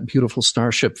 Roll that beautiful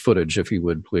starship footage, if you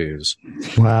would, please.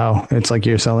 Wow. It's like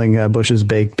you're selling Bush's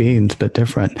baked beans, but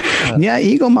different. Yeah,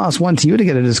 Eagle Moss wants you to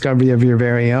get a discovery of your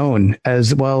very own,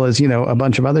 as well as, a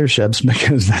bunch of other ships,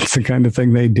 because that's the kind of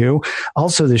thing they do.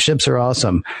 Also, the ships are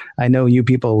awesome. I know you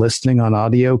people listening on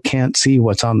audio can't see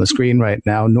what's on the screen right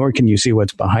now, nor can you see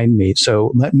what's behind me.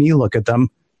 So let me look at them.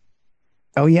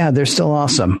 Oh, yeah, they're still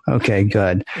awesome. Okay,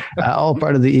 good. All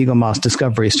part of the Eagle Moss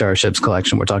Discovery Starships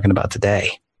collection we're talking about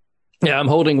today. Yeah, I'm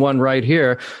holding one right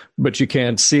here, but you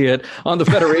can't see it. On the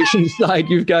Federation side,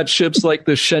 you've got ships like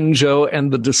the Shenzhou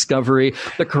and the Discovery,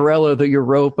 the Corella, the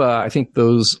Europa. I think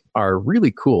those are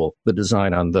really cool, the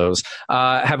design on those.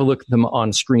 Have a look at them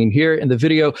on screen here in the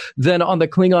video. Then on the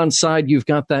Klingon side, you've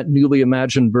got that newly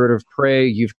imagined bird of prey.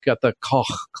 You've got the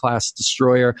Koch-class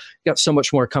destroyer. You've got so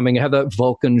much more coming. You have that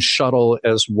Vulcan shuttle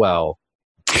as well.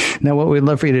 Now, what we'd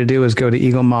love for you to do is go to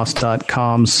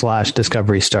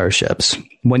eaglemoss.com/discovery starships.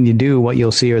 When you do, what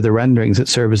you'll see are the renderings that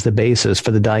serve as the basis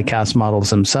for the die-cast models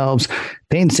themselves,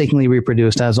 painstakingly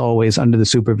reproduced, as always, under the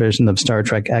supervision of Star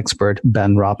Trek expert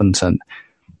Ben Robinson.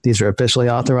 These are officially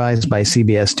authorized by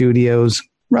CBS Studios,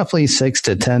 roughly 6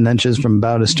 to 10 inches from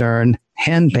bow to stern,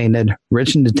 hand-painted,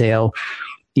 rich in detail.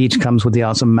 Each comes with the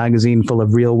awesome magazine full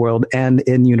of real-world and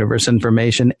in-universe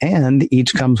information, and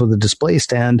each comes with a display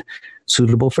stand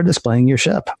suitable for displaying your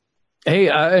ship. Hey,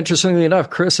 interestingly enough,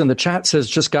 Chris in the chat says,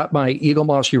 just got my Eagle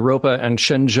Moss Europa and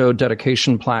Shenzhou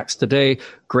dedication plaques today.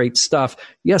 Great stuff.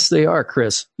 Yes, they are,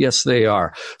 Chris. Yes, they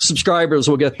are. Subscribers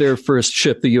will get their first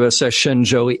ship, the USS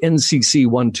Shenzhou NCC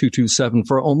 1227,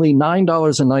 for only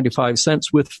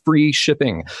 $9.95 with free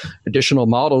shipping. Additional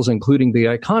models, including the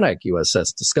iconic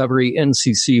USS Discovery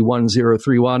NCC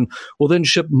 1031, will then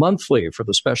ship monthly for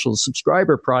the special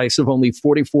subscriber price of only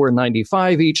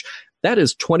 $44.95 each. That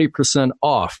is 20%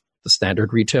 off the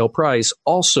standard retail price,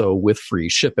 also with free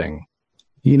shipping.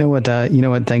 You know what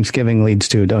Thanksgiving leads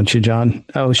to, don't you, John?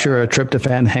 Oh, sure, a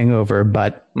tryptophan hangover,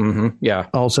 but yeah,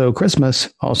 also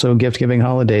Christmas, also gift-giving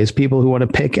holidays, people who want to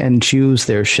pick and choose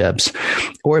their ships.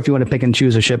 Or if you want to pick and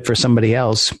choose a ship for somebody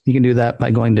else, you can do that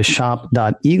by going to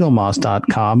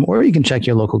shop.eaglemoss.com, or you can check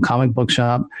your local comic book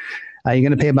shop. You're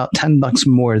going to pay about $10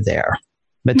 more there.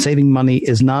 But saving money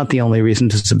is not the only reason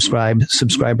to subscribe.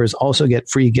 Subscribers also get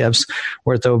free gifts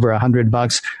worth over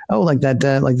 $100. Oh, like that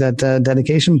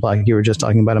dedication plaque you were just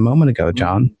talking about a moment ago,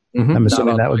 John. I'm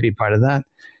assuming that would be part of that.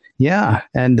 Yeah.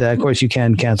 And of course, you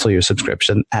can cancel your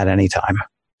subscription at any time.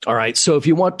 All right. So if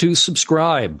you want to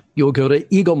subscribe, you'll go to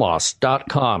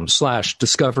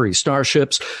eaglemoss.com/discovery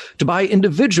starships. To buy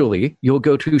individually, you'll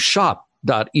go to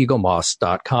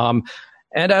shop.eaglemoss.com.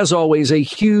 And as always, a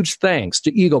huge thanks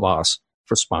to Eagle Moss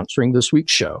for sponsoring this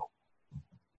week's show.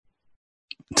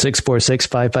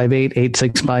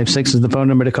 646-558-8656 is the phone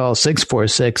number to call,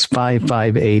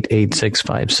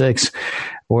 646-558-8656.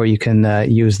 Or you can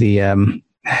use the,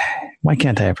 why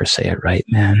can't I ever say it right,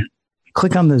 man?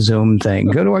 Click on the Zoom thing.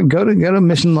 Go to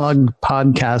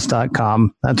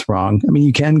missionlogpodcast.com. That's wrong. I mean,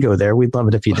 you can go there. We'd love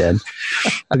it if you did.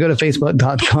 Go to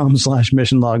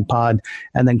facebook.com/missionlogpod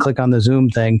and then click on the Zoom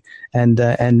thing and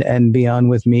be on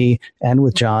with me and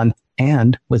with John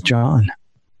and with John.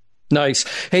 Nice.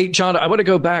 Hey, John, I want to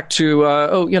go back to,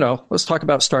 let's talk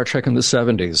about Star Trek in the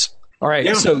 70s. All right,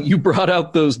 Yeah. so you brought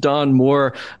out those Don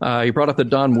Moore. You brought out the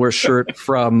Don Moore shirt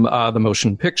from the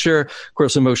motion picture. Of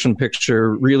course, the motion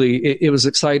picture really it was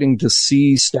exciting to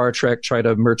see Star Trek try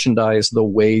to merchandise the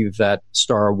way that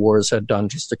Star Wars had done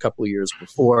just a couple of years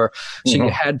before. So you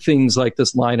had things like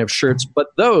this line of shirts, but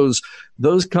those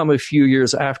come a few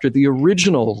years after the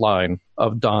original line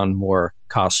of Don Moore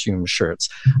costume shirts.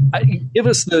 Give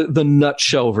us the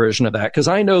nutshell version of that, because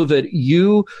I know that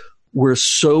you were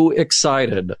so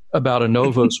excited about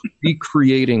Anovos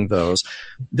recreating those.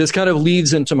 This kind of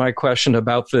leads into my question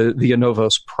about the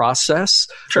Anovos process,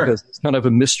 Sure. because it's kind of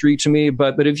a mystery to me.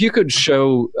 But if you could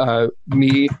show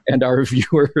me and our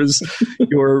viewers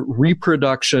your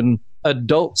reproduction,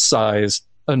 adult-sized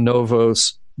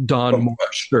Anovos Don Moore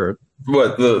shirt.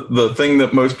 What, the thing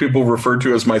that most people refer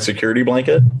to as my security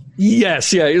blanket?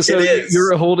 Yes, yeah. So It is.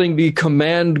 you're holding the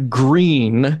command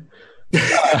green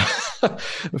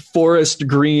forest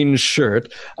green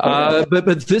shirt.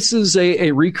 But this is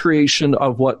a recreation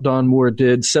of what Don Moore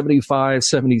did, 75,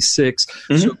 76.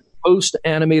 So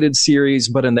post-animated series,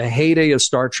 but in the heyday of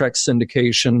Star Trek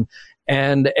syndication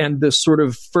and this sort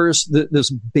of this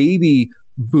baby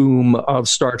boom of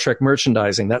Star Trek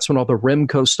merchandising. That's when all the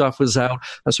Remco stuff was out.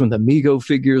 That's when the Mego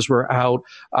figures were out,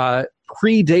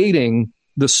 predating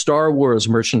the Star Wars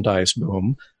merchandise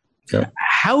boom. Yeah.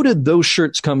 How did those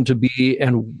shirts come to be,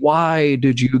 and why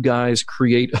did you guys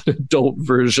create an adult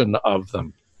version of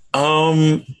them?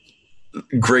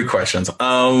 Great questions.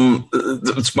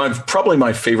 It's probably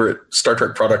my favorite Star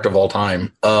Trek product of all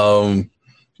time.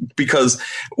 Because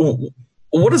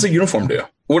what does a uniform do?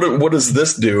 What does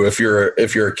this do if you're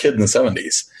a kid in the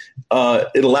 70s?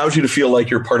 It allows you to feel like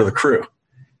you're part of the crew.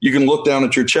 You can look down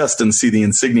at your chest and see the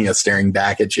insignia staring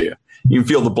back at you. You can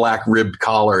feel the black ribbed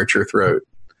collar at your throat.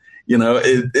 You know,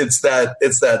 it's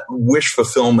that wish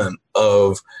fulfillment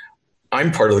of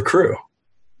I'm part of the crew.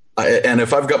 And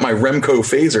if I've got my Remco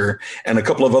phaser and a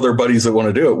couple of other buddies that want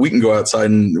to do it, we can go outside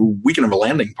and we can have a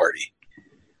landing party.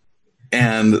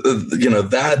 And,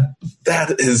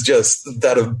 that is just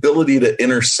that ability to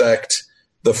intersect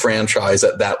the franchise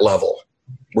at that level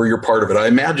where you're part of it. I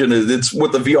imagine it's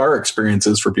what the VR experience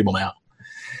is for people now.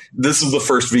 This is the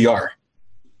first VR.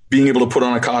 Being able to put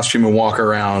on a costume and walk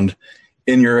around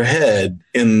in your head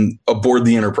aboard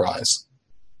the Enterprise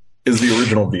is the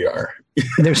original VR.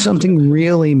 There's something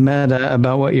really meta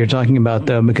about what you're talking about,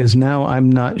 though, because now I'm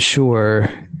not sure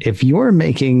if you're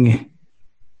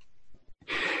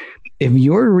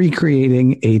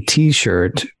recreating a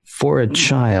T-shirt for a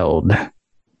child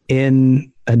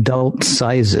in adult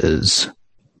sizes.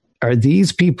 Are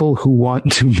these people who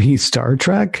want to be Star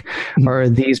Trek, or are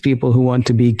these people who want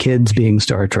to be kids being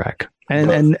Star Trek?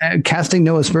 And casting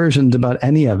no aspersions about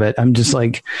any of it. I'm just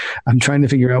I'm trying to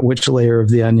figure out which layer of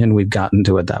the onion we've gotten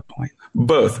to at that point.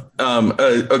 Both.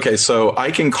 Okay, so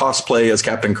I can cosplay as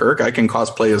Captain Kirk. I can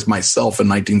cosplay as myself in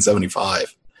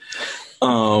 1975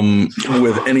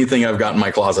 with anything I've got in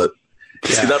my closet. Yeah.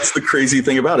 See, that's the crazy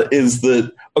thing about it is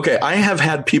that, okay, I have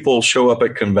had people show up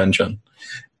at convention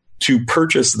to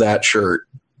purchase that shirt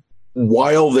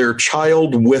while their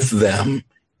child with them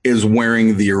is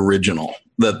wearing the original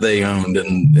that they owned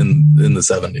in the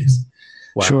 70s.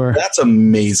 Wow. Sure. That's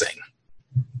amazing.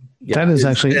 Yeah,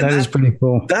 that is pretty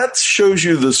cool. That shows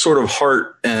you the sort of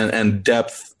heart and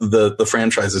depth the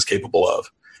franchise is capable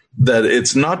of. That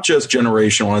it's not just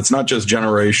generational. It's not just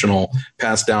generational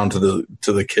passed down to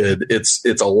the kid.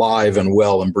 It's alive and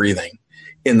well and breathing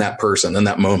in that person in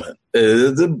that moment.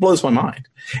 It blows my mind,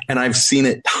 and I've seen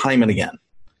it time and again.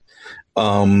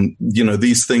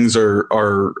 These things are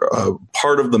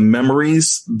part of the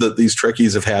memories that these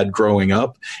Trekkies have had growing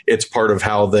up. It's part of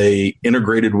how they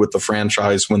integrated with the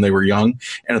franchise when they were young.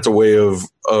 And it's a way of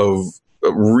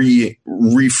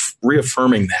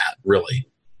reaffirming that, really.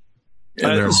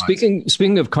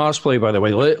 Speaking of cosplay, by the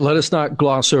way, let us not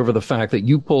gloss over the fact that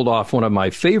you pulled off one of my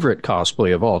favorite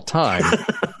cosplay of all time.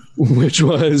 Which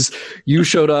was you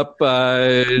showed up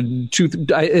I think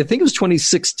it was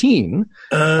 2016.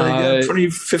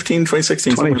 2015,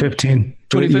 2016. 2015.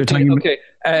 2015. Okay.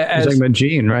 You're talking about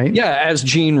Gene, right? Yeah, as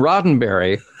Gene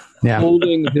Roddenberry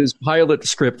holding his pilot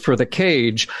script for The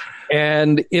Cage.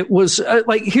 And it was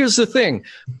here's the thing.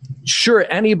 Sure,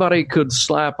 anybody could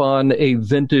slap on a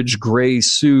vintage gray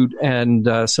suit and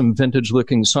some vintage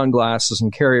looking sunglasses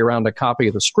and carry around a copy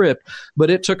of the script.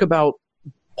 But it took about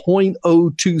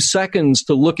 0.02 seconds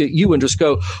to look at you and just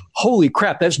go, holy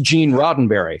crap, that's Gene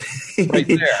Roddenberry right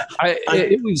there.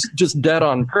 It was just dead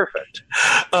on perfect.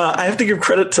 I have to give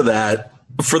credit to that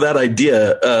for that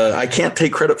idea. I can't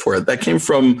take credit for it. That came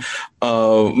from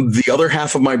the other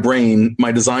half of my brain,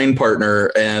 my design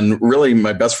partner, and really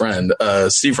my best friend,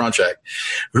 Steve Ronchek,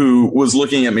 who was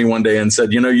looking at me one day and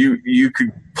said, you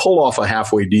could pull off a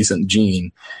halfway decent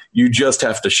Gene. You just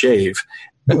have to shave.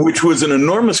 Which was an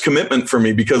enormous commitment for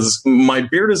me because my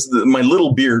beard is my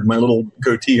little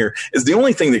goatee here is the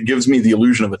only thing that gives me the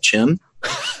illusion of a chin.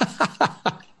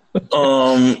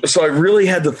 So I really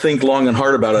had to think long and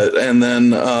hard about it. And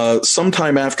then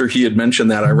sometime after he had mentioned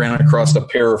that, I ran across a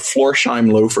pair of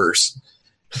Florsheim loafers.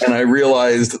 And I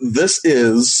realized this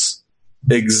is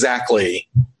exactly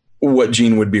what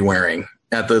Gene would be wearing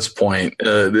at this point,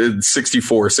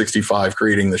 64, 65,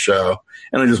 creating the show.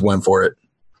 And I just went for it.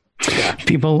 Yeah.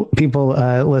 People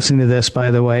listening to this, by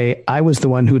the way, I was the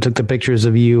one who took the pictures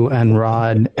of you and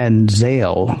Rod and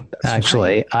Zale.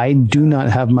 Actually, right. I do not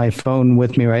have my phone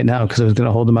with me right now because I was going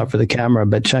to hold them up for the camera.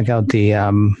 But check out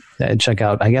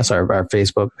I guess our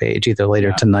Facebook page either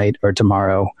later tonight or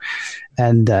tomorrow,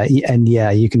 and yeah,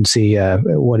 you can see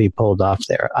what he pulled off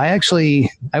there. I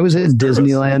was at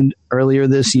Disneyland earlier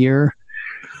this year,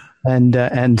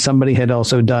 and somebody had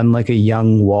also done like a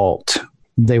young Walt.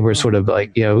 They were sort of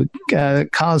like,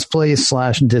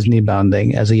 cosplay / Disney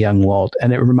bounding as a young Walt.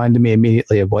 And it reminded me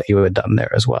immediately of what you had done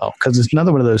there as well. Because it's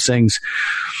another one of those things,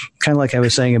 kind of like I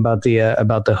was saying about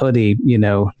the hoodie,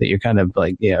 that you're kind of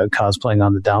like, cosplaying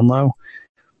on the down low.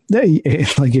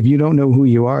 Like if you don't know who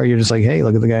you are, you're just like, hey,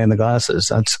 look at the guy in the glasses.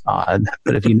 That's odd.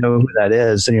 But if you know who that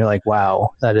is, then you're like,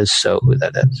 wow, that is so who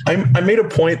that is. I made a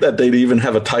point that day to even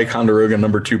have a Ticonderoga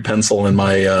 #2 pencil in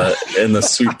my in the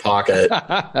suit pocket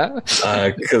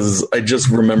because I just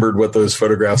remembered what those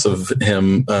photographs of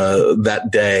him that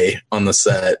day on the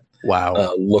set.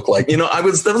 Wow. Look like, that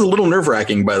was a little nerve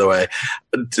wracking, by the way.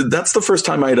 That's the first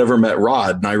time I had ever met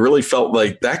Rod. And I really felt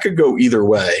like that could go either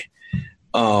way.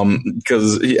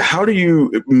 Because how do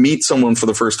you meet someone for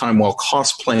the first time while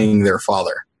cosplaying their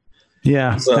father?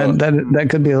 Yeah, so, that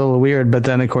could be a little weird. But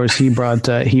then, of course, he brought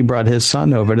his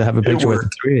son over to have a picture with the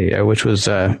three, which was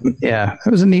it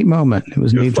was a neat moment. It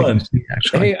was neat to see,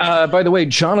 actually. Hey, by the way,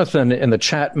 Jonathan in the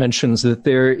chat mentions that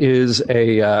there is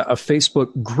a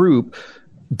Facebook group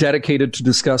dedicated to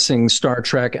discussing Star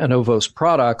Trek and Novos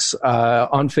products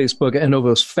on Facebook. And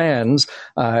Novos fans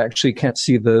actually can't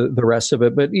see the rest of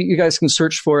it, but you guys can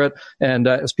search for it. And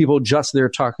as people adjust, they're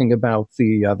talking about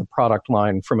the product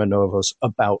line from Novos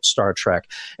about Star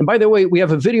Trek. And by the way, we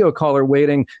have a video caller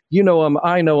waiting. You know him,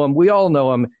 I know him, we all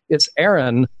know him. It's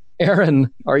Aaron.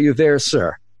 Aaron, are you there,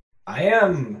 sir? I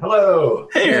am. Hello.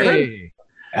 Hey, Aaron.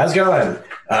 How's it going?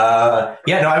 I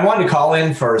wanted to call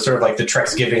in for sort of like the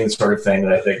Treksgiving sort of thing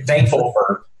that I think thankful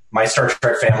for my Star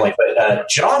Trek family. But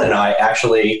John and I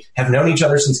actually have known each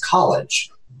other since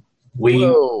college. We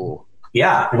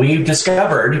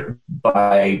discovered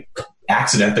by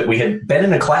accident that we had been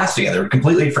in a class together,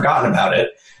 completely forgotten about it,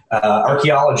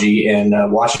 archaeology in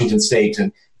Washington State.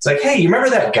 And it's like, hey, you remember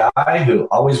that guy who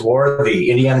always wore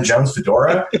the Indiana Jones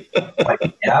fedora?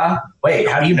 Like, yeah. Wait,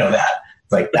 how do you know that?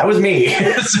 Like, that was me.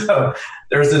 So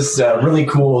there's this really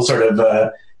cool sort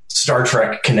of Star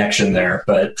Trek connection there.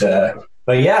 But the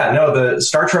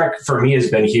Star Trek for me has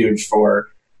been huge for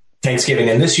Thanksgiving.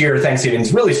 And this year, Thanksgiving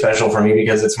is really special for me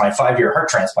because it's my 5-year heart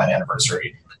transplant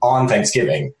anniversary on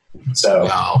Thanksgiving. So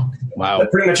wow.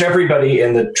 Pretty much everybody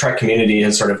in the Trek community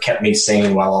has sort of kept me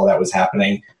sane while all that was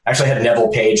happening. I actually had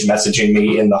Neville Page messaging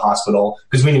me in the hospital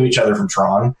because we knew each other from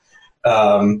Tron.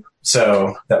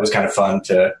 So that was kind of fun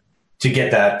to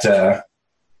get that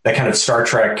kind of Star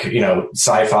Trek,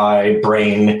 sci-fi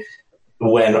brain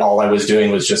when all I was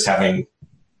doing was just having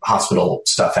hospital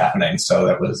stuff happening. So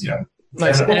that was,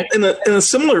 nice. In a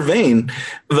similar vein,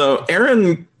 though,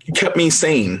 Aaron kept me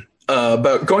sane.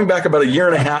 Going back about a year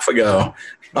and a half ago,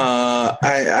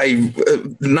 I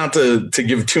not to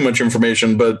give too much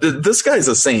information, but this guy's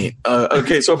a saint.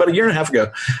 Okay, so about a year and a half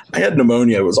ago, I had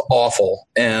pneumonia. It was awful,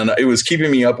 and it was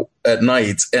keeping me up at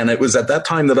nights. And it was at that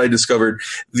time that I discovered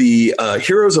the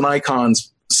Heroes and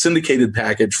Icons syndicated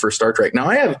package for Star Trek. Now,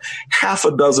 I have half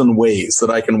a dozen ways that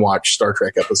I can watch Star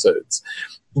Trek episodes.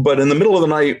 But in the middle of the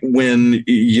night when,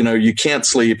 you can't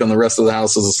sleep and the rest of the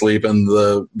house is asleep and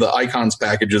the Icons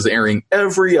package is airing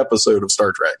every episode of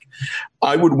Star Trek,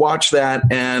 I would watch that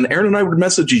and Aaron and I would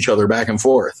message each other back and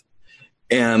forth.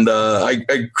 And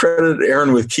I credit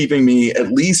Aaron with keeping me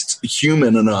at least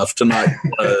human enough to not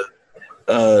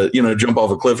jump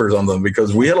off a cliff or something,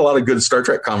 because we had a lot of good Star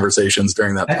Trek conversations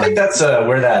during that time. I think that's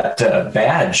where that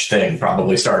badge thing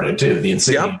probably started, too, the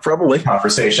insignia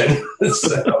conversation.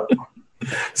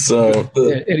 So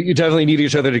you definitely need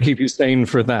each other to keep you sane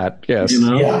for that. Yes.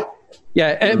 Yeah.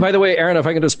 Yeah. And by the way, Aaron, if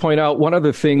I can just point out one of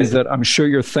the things that I'm sure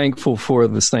you're thankful for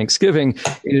this Thanksgiving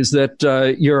is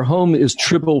that your home is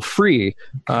tribble free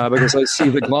because I see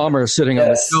the Glommer sitting on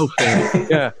the sofa.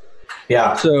 Yeah.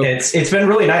 Yeah. So it's been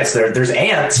really nice. There's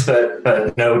ants,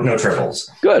 but no tribbles.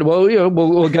 Good. Well,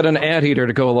 we'll get an anteater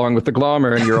to go along with the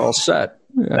Glommer and you're all set.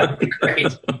 Yeah. That'd be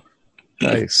great.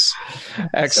 Nice.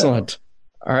 Excellent.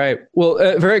 All right.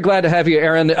 Well, very glad to have you,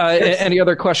 Aaron. Any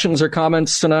other questions or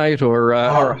comments tonight?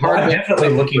 I'm definitely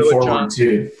looking forward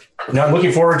to. No, I'm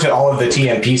looking forward to all of the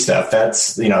TMP stuff.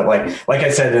 That's like I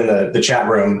said in the chat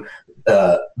room,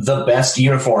 the best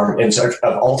uniform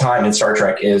of all time in Star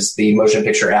Trek is the motion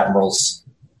picture Admiral's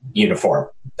uniform.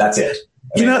 That's it.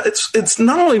 It's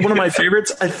not only one of my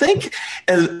favorites. I think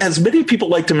as many people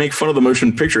like to make fun of the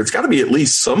motion picture, it's got to be at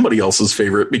least somebody else's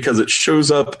favorite because it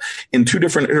shows up in two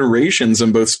different iterations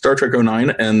in both Star Trek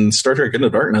 09 and Star Trek Into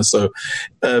Darkness. So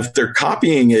if they're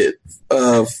copying it,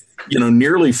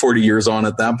 nearly 40 years on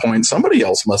at that point, somebody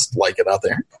else must like it out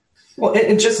there. Well,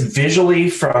 it just visually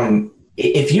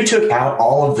if you took out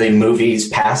all of the movies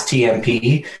past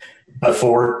TMP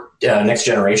before Next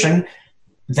Generation,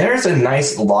 there's a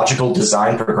nice logical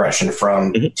design progression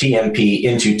from TMP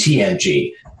into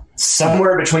TNG.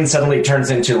 Somewhere between suddenly it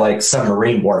turns into like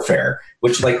submarine warfare,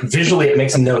 which visually it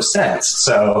makes no sense.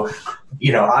 So,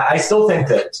 I still think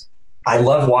that I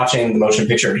love watching the motion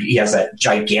picture. He has that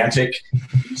gigantic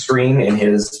screen in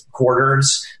his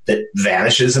quarters that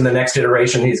vanishes in the next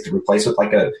iteration. He's replaced with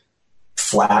a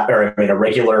a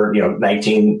regular,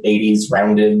 1980s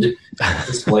rounded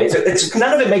display. It's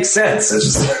none of it makes sense.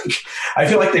 It's just I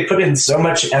feel like they put in so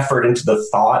much effort into the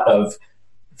thought of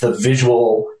the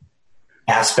visual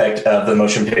aspect of the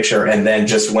motion picture, and then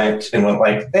just went story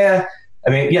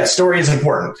is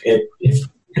important. If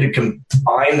could have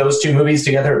combined those two movies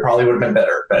together, it probably would have been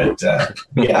better. But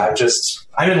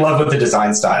I'm in love with the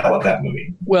design style of that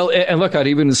movie. Well, and look, I'd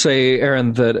even say,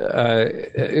 Aaron,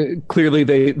 that clearly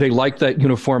they liked that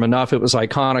uniform enough. It was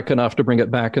iconic enough to bring it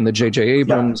back in the J.J.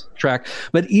 Abrams track.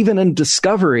 But even in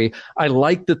Discovery, I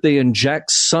like that they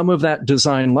inject some of that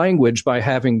design language by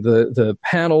having the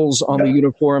panels on the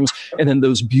uniforms and then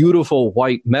those beautiful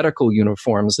white medical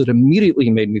uniforms that immediately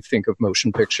made me think of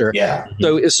motion picture. Yeah.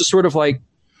 So it's just sort of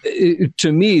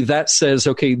to me, that says,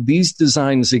 okay, these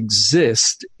designs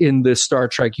exist in this Star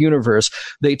Trek universe.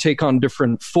 They take on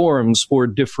different forms for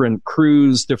different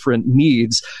crews, different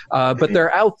needs, but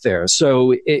they're out there.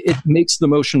 So it makes the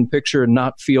motion picture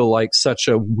not feel like such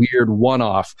a weird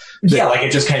one-off. Like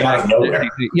it just came out of nowhere.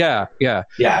 Yeah,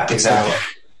 exactly.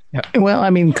 Yeah. Well,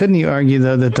 couldn't you argue,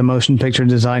 though, that the motion picture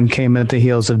design came at the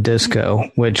heels of disco,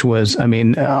 which was,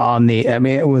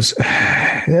 it was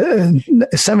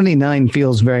 79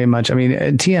 feels very much,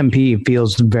 TMP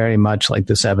feels very much like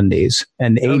the 70s,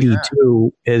 and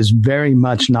 82 is very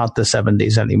much not the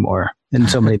 70s anymore in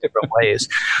so many different ways.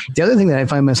 The other thing that I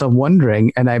find myself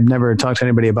wondering, and I've never talked to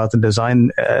anybody about the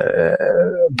design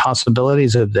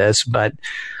possibilities of this, but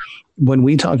when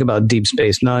we talk about Deep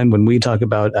Space Nine, when we talk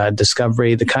about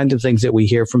Discovery, the kind of things that we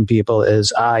hear from people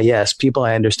is, yes, people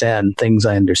I understand, things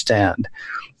I understand.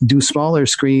 Do smaller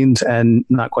screens and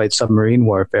not quite submarine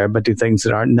warfare, but do things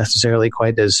that aren't necessarily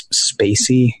quite as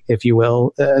spacey, if you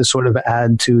will, sort of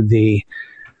add to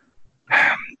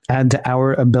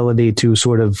our ability to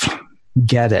sort of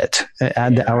get it,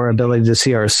 add to our ability to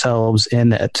see ourselves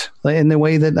in it, in the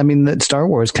way that that Star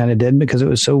Wars kind of did, because it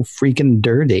was so freaking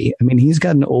dirty. He's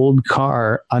got an old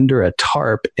car under a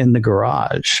tarp in the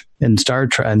garage in Star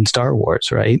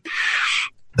Wars, right?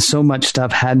 So much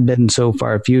stuff had been so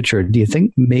far future. Do you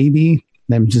think maybe,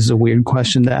 this is a weird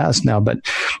question to ask now, but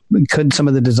could some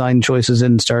of the design choices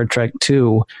in Star Trek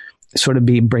 2 sort of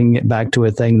be bringing it back to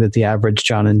a thing that the average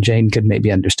John and Jane could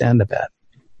maybe understand a bit?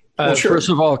 Sure. First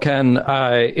of all, Ken,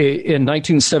 in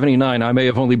 1979, I may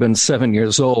have only been 7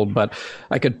 years old, but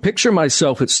I could picture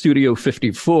myself at Studio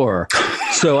 54.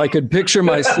 So I could picture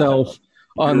myself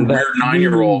on that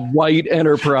 9-year-old white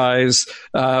Enterprise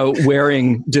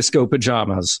wearing disco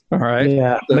pajamas. All right.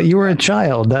 Yeah. But you were a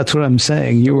child. That's what I'm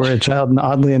saying. You were a child. And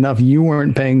oddly enough, you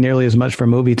weren't paying nearly as much for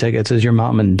movie tickets as your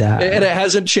mom and dad. And it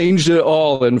hasn't changed at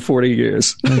all in 40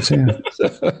 years.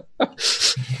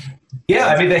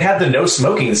 Yeah, they had the no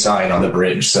smoking sign on the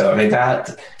bridge, so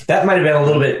that might have been a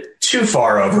little bit too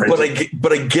far over. But I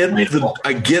get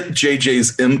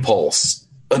JJ's impulse.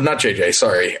 Not JJ,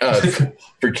 sorry.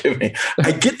 Forgive me.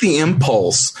 I get the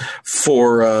impulse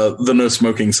for the no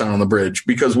smoking sign on the bridge,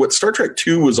 because what Star Trek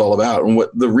 2 was all about, and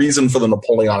what the reason for the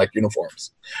Napoleonic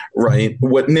uniforms, right?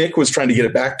 What Nick was trying to get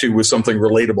it back to was something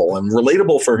relatable, and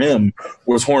relatable for him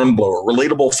was Hornblower.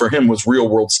 Relatable for him was real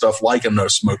world stuff like a no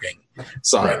smoking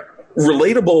sign.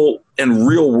 relatable and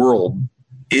real world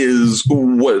is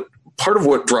part of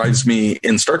what drives me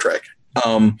in Star Trek.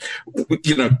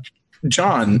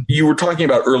 John, you were talking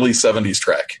about early 70s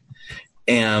Trek.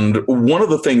 And one of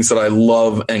the things that I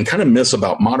love and kind of miss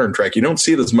about modern Trek, you don't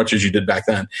see it as much as you did back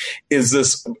then, is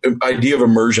this idea of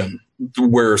immersion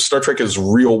where Star Trek is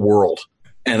real world.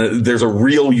 And there's a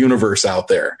real universe out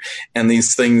there. And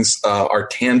these things are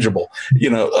tangible.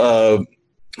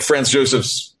 Franz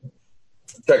Joseph's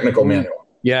technical manual.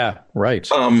 Yeah, right.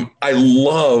 I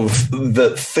love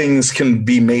that things can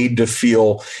be made to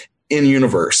feel in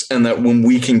universe, and that when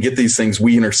we can get these things,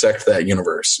 we intersect that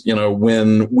universe.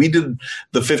 When we did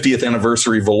the 50th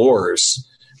anniversary Velours,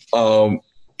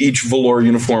 each Velour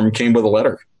uniform came with a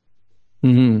letter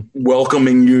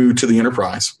welcoming you to the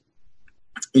Enterprise.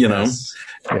 Yes.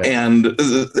 And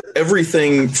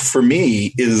everything for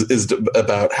me is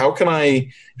about how can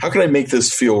I make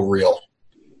this feel real?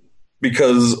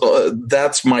 Because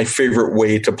that's my favorite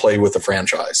way to play with the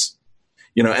franchise.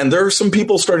 And there are some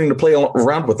people starting to play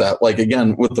around with that. Like,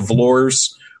 again, with the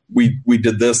Velours, we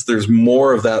did this. There's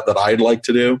more of that I'd like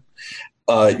to do.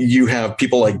 You have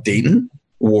people like Dayton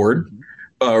Ward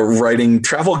writing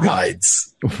travel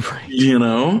guides,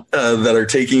 that are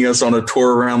taking us on a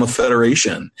tour around the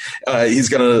Federation. He's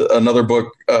got another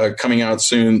book coming out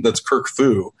soon that's Kirk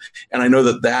Fu. And I know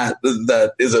that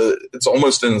is it's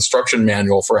almost an instruction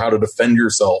manual for how to defend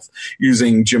yourself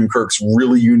using Jim Kirk's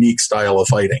really unique style of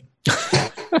fighting.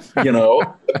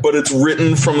 But it's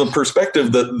written from the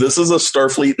perspective that this is a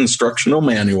Starfleet instructional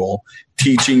manual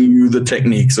teaching you the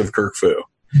techniques of Kirk Fu.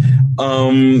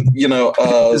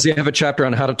 Does he have a chapter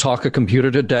on how to talk a computer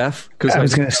to death? Because I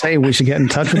was going to say we should get in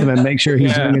touch with him and make sure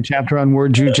he's doing a chapter on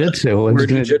word jujitsu. Word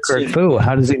jujitsu. Kirk Fu.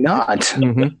 How does he not?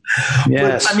 Mm-hmm.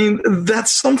 Yes, but,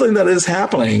 that's something that is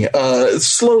happening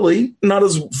slowly, not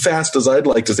as fast as I'd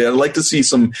like to see. I'd like to see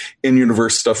some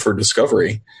in-universe stuff for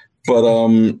Discovery. But,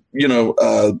 one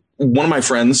of my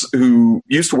friends who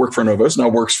used to work for Novos now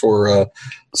works for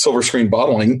Silver Screen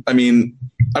Bottling. I mean,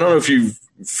 I don't know if you're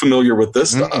familiar with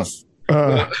this stuff.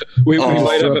 We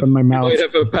might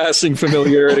have a passing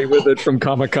familiarity with it from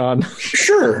Comic-Con.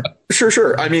 Sure.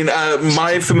 I mean,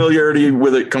 my familiarity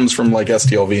with it comes from like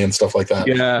STLV and stuff like that.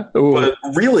 Yeah. Ooh. But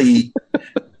really...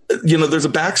 there's a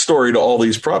backstory to all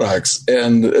these products.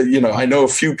 And, I know a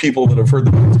few people that have heard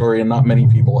the backstory and not many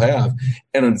people have.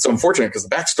 And it's unfortunate because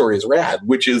the backstory is rad,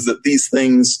 which is that these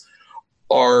things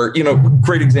are,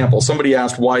 great example. Somebody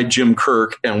asked why Jim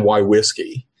Kirk and why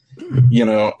whiskey?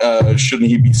 Shouldn't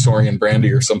he be Saurian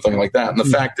brandy or something like that? And the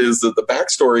fact is that the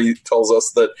backstory tells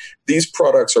us that these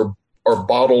products are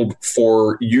bottled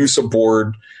for use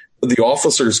aboard the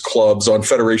officers' clubs on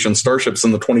Federation starships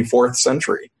in the 24th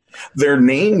century. They're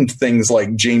named things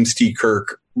like James T.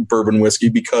 Kirk bourbon whiskey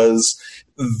because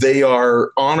they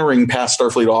are honoring past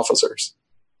Starfleet officers.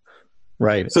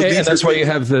 Right. So and that's why you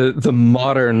have the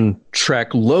modern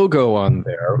Trek logo on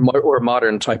there, or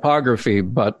modern typography,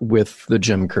 but with the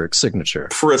Jim Kirk signature.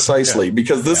 Precisely,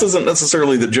 because this isn't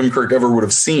necessarily that Jim Kirk ever would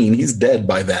have seen. He's dead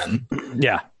by then.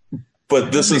 Yeah.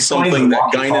 But this is something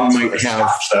that Guinan might have.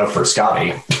 For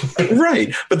Scotty.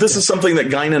 Right. But this is something that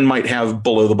Guinan might have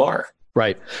below the bar.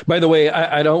 Right. By the way,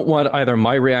 I don't want either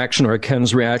my reaction or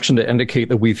Ken's reaction to indicate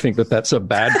that we think that that's a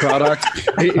bad product.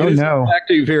 It is in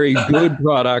fact a very good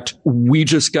product. We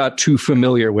just got too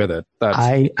familiar with it.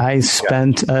 I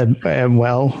spent, what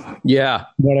I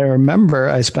remember,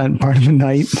 I spent part of the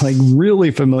night like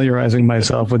really familiarizing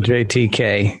myself with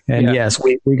JTK. And yes,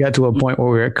 we got to a point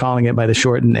where we were calling it by the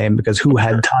shortened name because who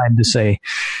had time to say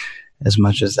as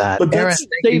much as that. But Aaron,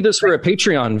 save this for a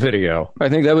Patreon video. I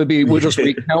think that would be, we'll just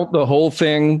recount the whole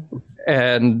thing.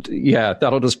 And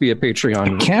that'll just be a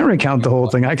Patreon. I can't recount the whole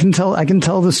thing. I can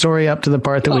tell the story up to the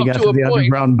part that we got to the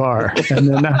underground bar. And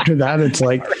then after that, it's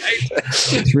like,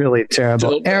 it's really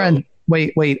terrible. Aaron,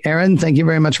 wait, Aaron, thank you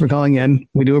very much for calling in.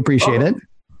 We do appreciate it.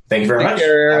 Thank you very much.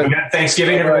 Have a good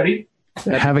Thanksgiving, everybody.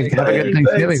 Have a good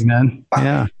Thanksgiving, man.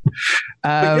 Yeah.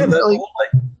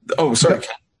 Sorry.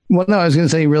 Well, no, I was going to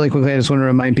say really quickly, I just want to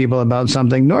remind people about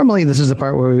something. Normally, this is the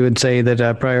part where we would say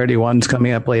that Priority One's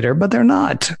coming up later, but they're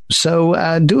not.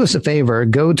 So do us a favor.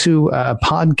 Go to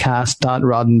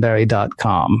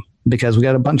podcast.roddenberry.com because we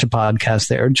got a bunch of podcasts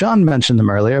there. John mentioned them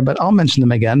earlier, but I'll mention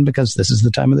them again because this is the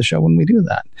time of the show when we do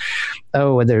that.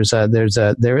 Oh, there is,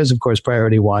 of course,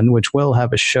 Priority One, which will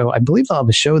have a show. I believe they'll have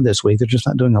a show this week. They're just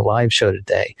not doing a live show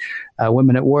today.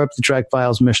 Women at Warp, the Trek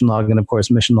Files, Mission Log, and of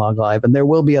course, Mission Log Live. And there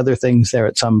will be other things there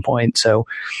at some point. So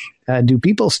do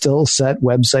people still set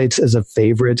websites as a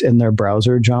favorite in their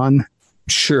browser, John?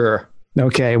 Sure.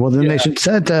 Okay, well then they should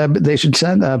set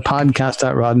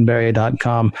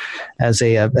podcast.roddenberry.com as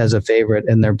a favorite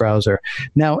in their browser.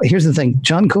 Now, here's the thing,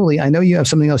 John Cooley, I know you have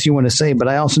something else you want to say, but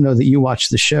I also know that you watch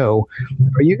the show.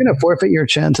 Are you going to forfeit your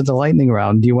chance at the lightning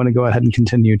round? Do you want to go ahead and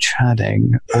continue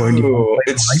chatting, or do you want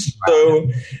to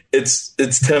play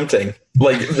it's tempting.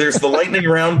 Like there's the lightning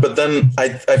round, but then I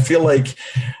feel like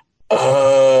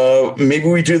maybe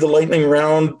we do the lightning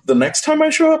round the next time I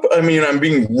show up. I mean, I'm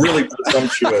being really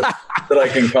presumptuous that I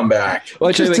can come back.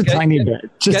 Well, just a tiny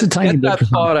bit. Just a tiny bit. Get that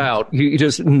thought out. You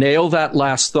just nail that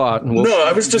last thought. And no,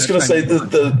 I was just going to say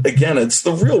that again, it's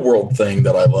the real world thing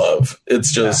that I love.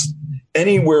 It's just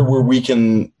anywhere where we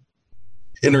can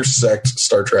intersect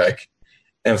Star Trek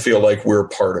and feel like we're a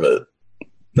part of it.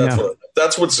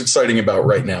 That's what's exciting about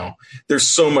right now. There's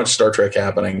so much Star Trek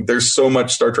happening. There's so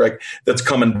much Star Trek that's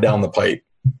coming down the pipe.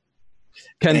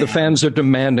 Ken, the fans are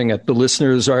demanding it. The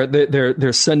listeners are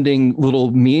they're sending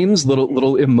little memes, little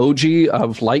emoji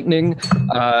of lightning.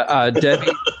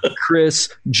 Debbie, Chris,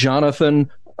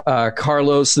 Jonathan,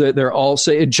 Carlos, they're all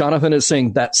saying. Jonathan is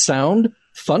saying that sound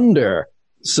thunder.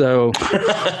 So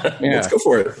let's go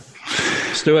for it.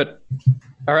 Let's do it.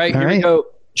 All right, here we go.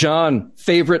 John,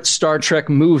 favorite Star Trek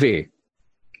movie?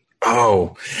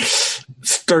 Oh,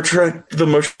 Star Trek, the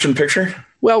motion picture.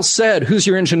 Well said. Who's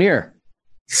your engineer?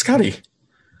 Scotty.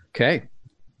 Okay.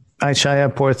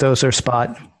 Ishaya, Porthos, or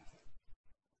Spot?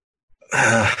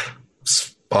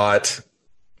 Spot.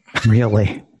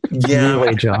 Really? Yeah.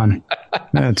 Really, John.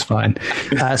 That's fine.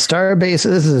 Starbase,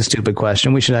 this is a stupid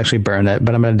question. We should actually burn it,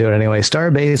 but I'm going to do it anyway.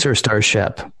 Starbase or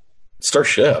Starship?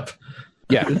 Starship.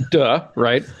 Yeah, duh,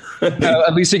 right?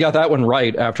 At least he got that one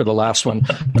right after the last one.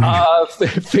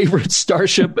 Favorite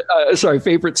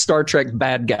favorite Star Trek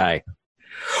bad guy?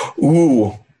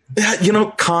 Ooh,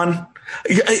 Khan.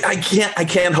 I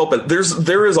can't help it.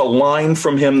 There is a line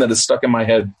from him that is stuck in my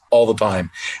head all the time,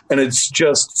 and it's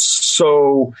just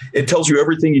so. It tells you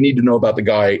everything you need to know about the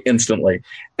guy instantly,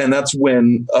 and that's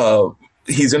when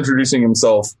he's introducing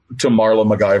himself to Marla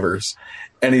MacGyver's,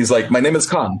 and he's like, "My name is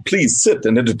Khan. Please sit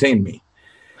and entertain me."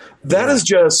 That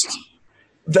is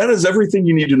everything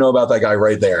you need to know about that guy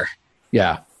right there.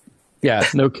 Yeah. Yeah.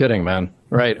 No kidding, man.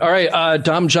 Right. All right.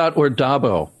 Domjot or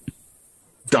Dabo?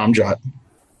 Domjot.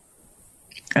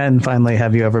 And finally,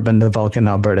 have you ever been to Vulcan,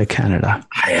 Alberta, Canada?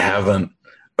 I haven't.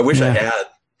 I wish I had.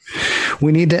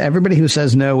 We need to, everybody who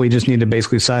says no, we just need to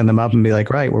basically sign them up and be like,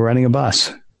 right, we're running a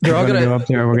bus. They're all going to go up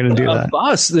there. We're going to do that.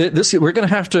 Bus. We're going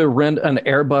to have to rent an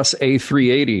Airbus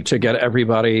A380 to get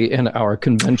everybody in our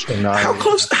convention. How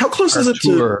close is it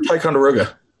to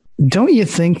Ticonderoga? Don't you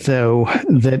think, though,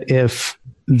 that if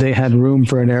they had room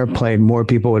for an airplane, more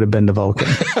people would have been to Vulcan?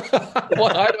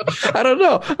 Well, I don't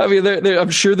know. I mean, I'm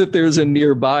sure that there's a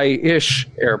nearby-ish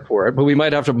airport, but we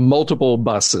might have to multiple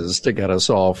buses to get us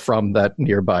all from that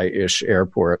nearby-ish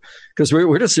airport. Because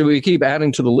we keep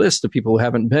adding to the list of people who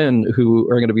haven't been,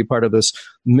 who are going to be part of this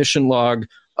mission log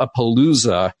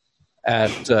Palooza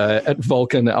at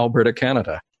Vulcan, Alberta,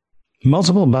 Canada.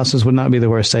 Multiple buses would not be the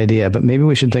worst idea, but maybe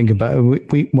we should think about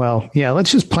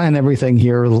let's just plan everything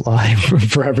here live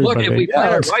for everybody. Look,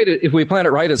 if we plan it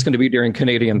right, it's going to be during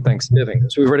Canadian Thanksgiving.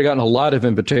 So we've already gotten a lot of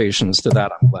invitations to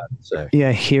that, I'm glad to say.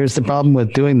 Yeah, here's the problem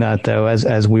with doing that, though,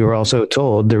 as we were also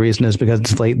told, the reason is because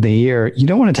it's late in the year. You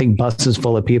don't want to take buses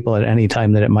full of people at any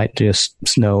time that it might just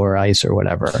snow or ice or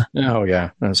whatever. Oh, yeah,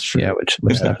 that's true. Yeah, which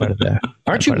is that part of that.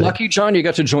 Aren't you lucky, John? You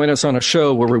got to join us on a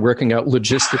show where we're working out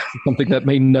logistics, something that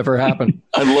may never happen.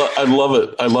 I love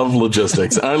it. I love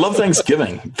logistics. And I love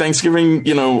Thanksgiving. Thanksgiving,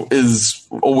 is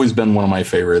always been one of my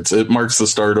favorites. It marks the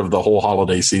start of the whole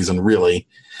holiday season, really,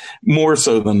 more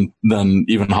so than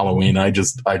even Halloween. I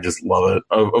just love it.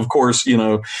 Of course,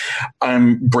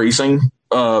 I'm bracing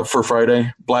for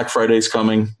Friday. Black Friday's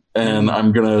coming, and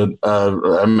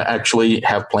I'm actually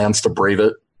have plans to brave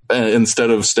it instead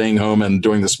of staying home and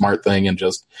doing the smart thing and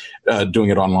just doing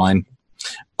it online.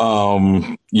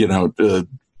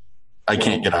 I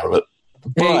can't get out of it.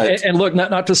 But, and look,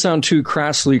 not to sound too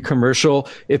crassly commercial,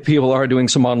 if people are doing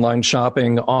some online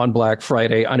shopping on Black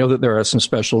Friday, I know that there are some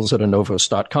specials at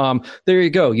anovos.com. There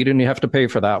you go. You didn't have to pay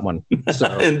for that one.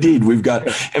 So. Indeed. We've got,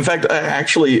 in fact,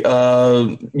 actually,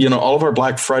 all of our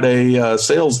Black Friday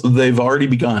sales, they've already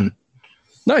begun.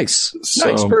 Nice.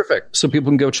 Perfect. So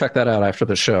people can go check that out after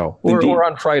the show or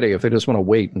on Friday if they just want to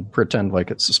wait and pretend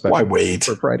like it's a special. Why wait?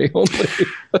 For Friday only.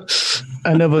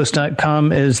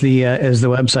 Anovos.com is the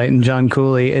website. And John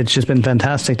Cooley, it's just been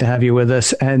fantastic to have you with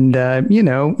us. And,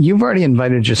 you've already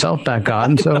invited yourself back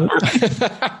on. So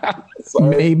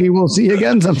maybe we'll see you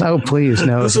again sometime. Oh, please.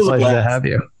 No, it's a pleasure to have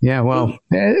you. Yeah, well,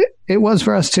 It was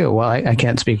for us too. Well, I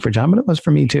can't speak for John, but it was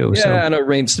for me too. Yeah, and it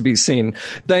remains to be seen.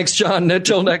 Thanks, John.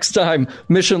 Until next time,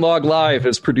 Mission Log Live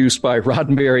is produced by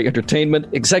Roddenberry Entertainment,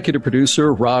 executive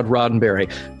producer Rod Roddenberry.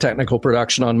 Technical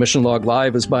production on Mission Log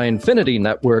Live is by Infinity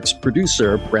Networks,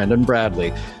 producer Brandon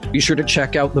Bradley. Be sure to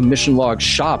check out the Mission Log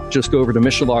shop. Just go over to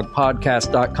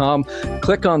missionlogpodcast.com.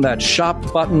 Click on that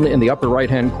shop button in the upper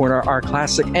right-hand corner. Our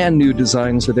classic and new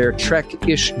designs are there.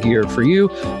 Trek-ish gear for you.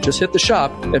 Just hit the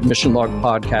shop at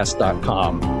missionlogpodcast.com.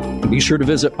 And be sure to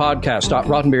visit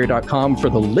podcast.roddenberry.com for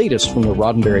the latest from the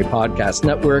Roddenberry Podcast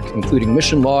Network, including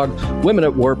Mission Log, Women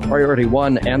at War, Priority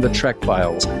One, and the Trek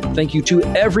Files. Thank you to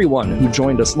everyone who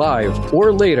joined us live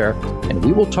or later, and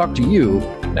we will talk to you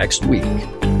next week.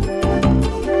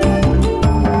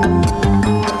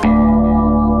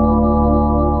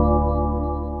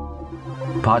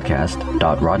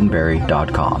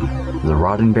 Podcast.roddenberry.com, the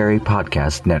Roddenberry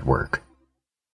Podcast Network.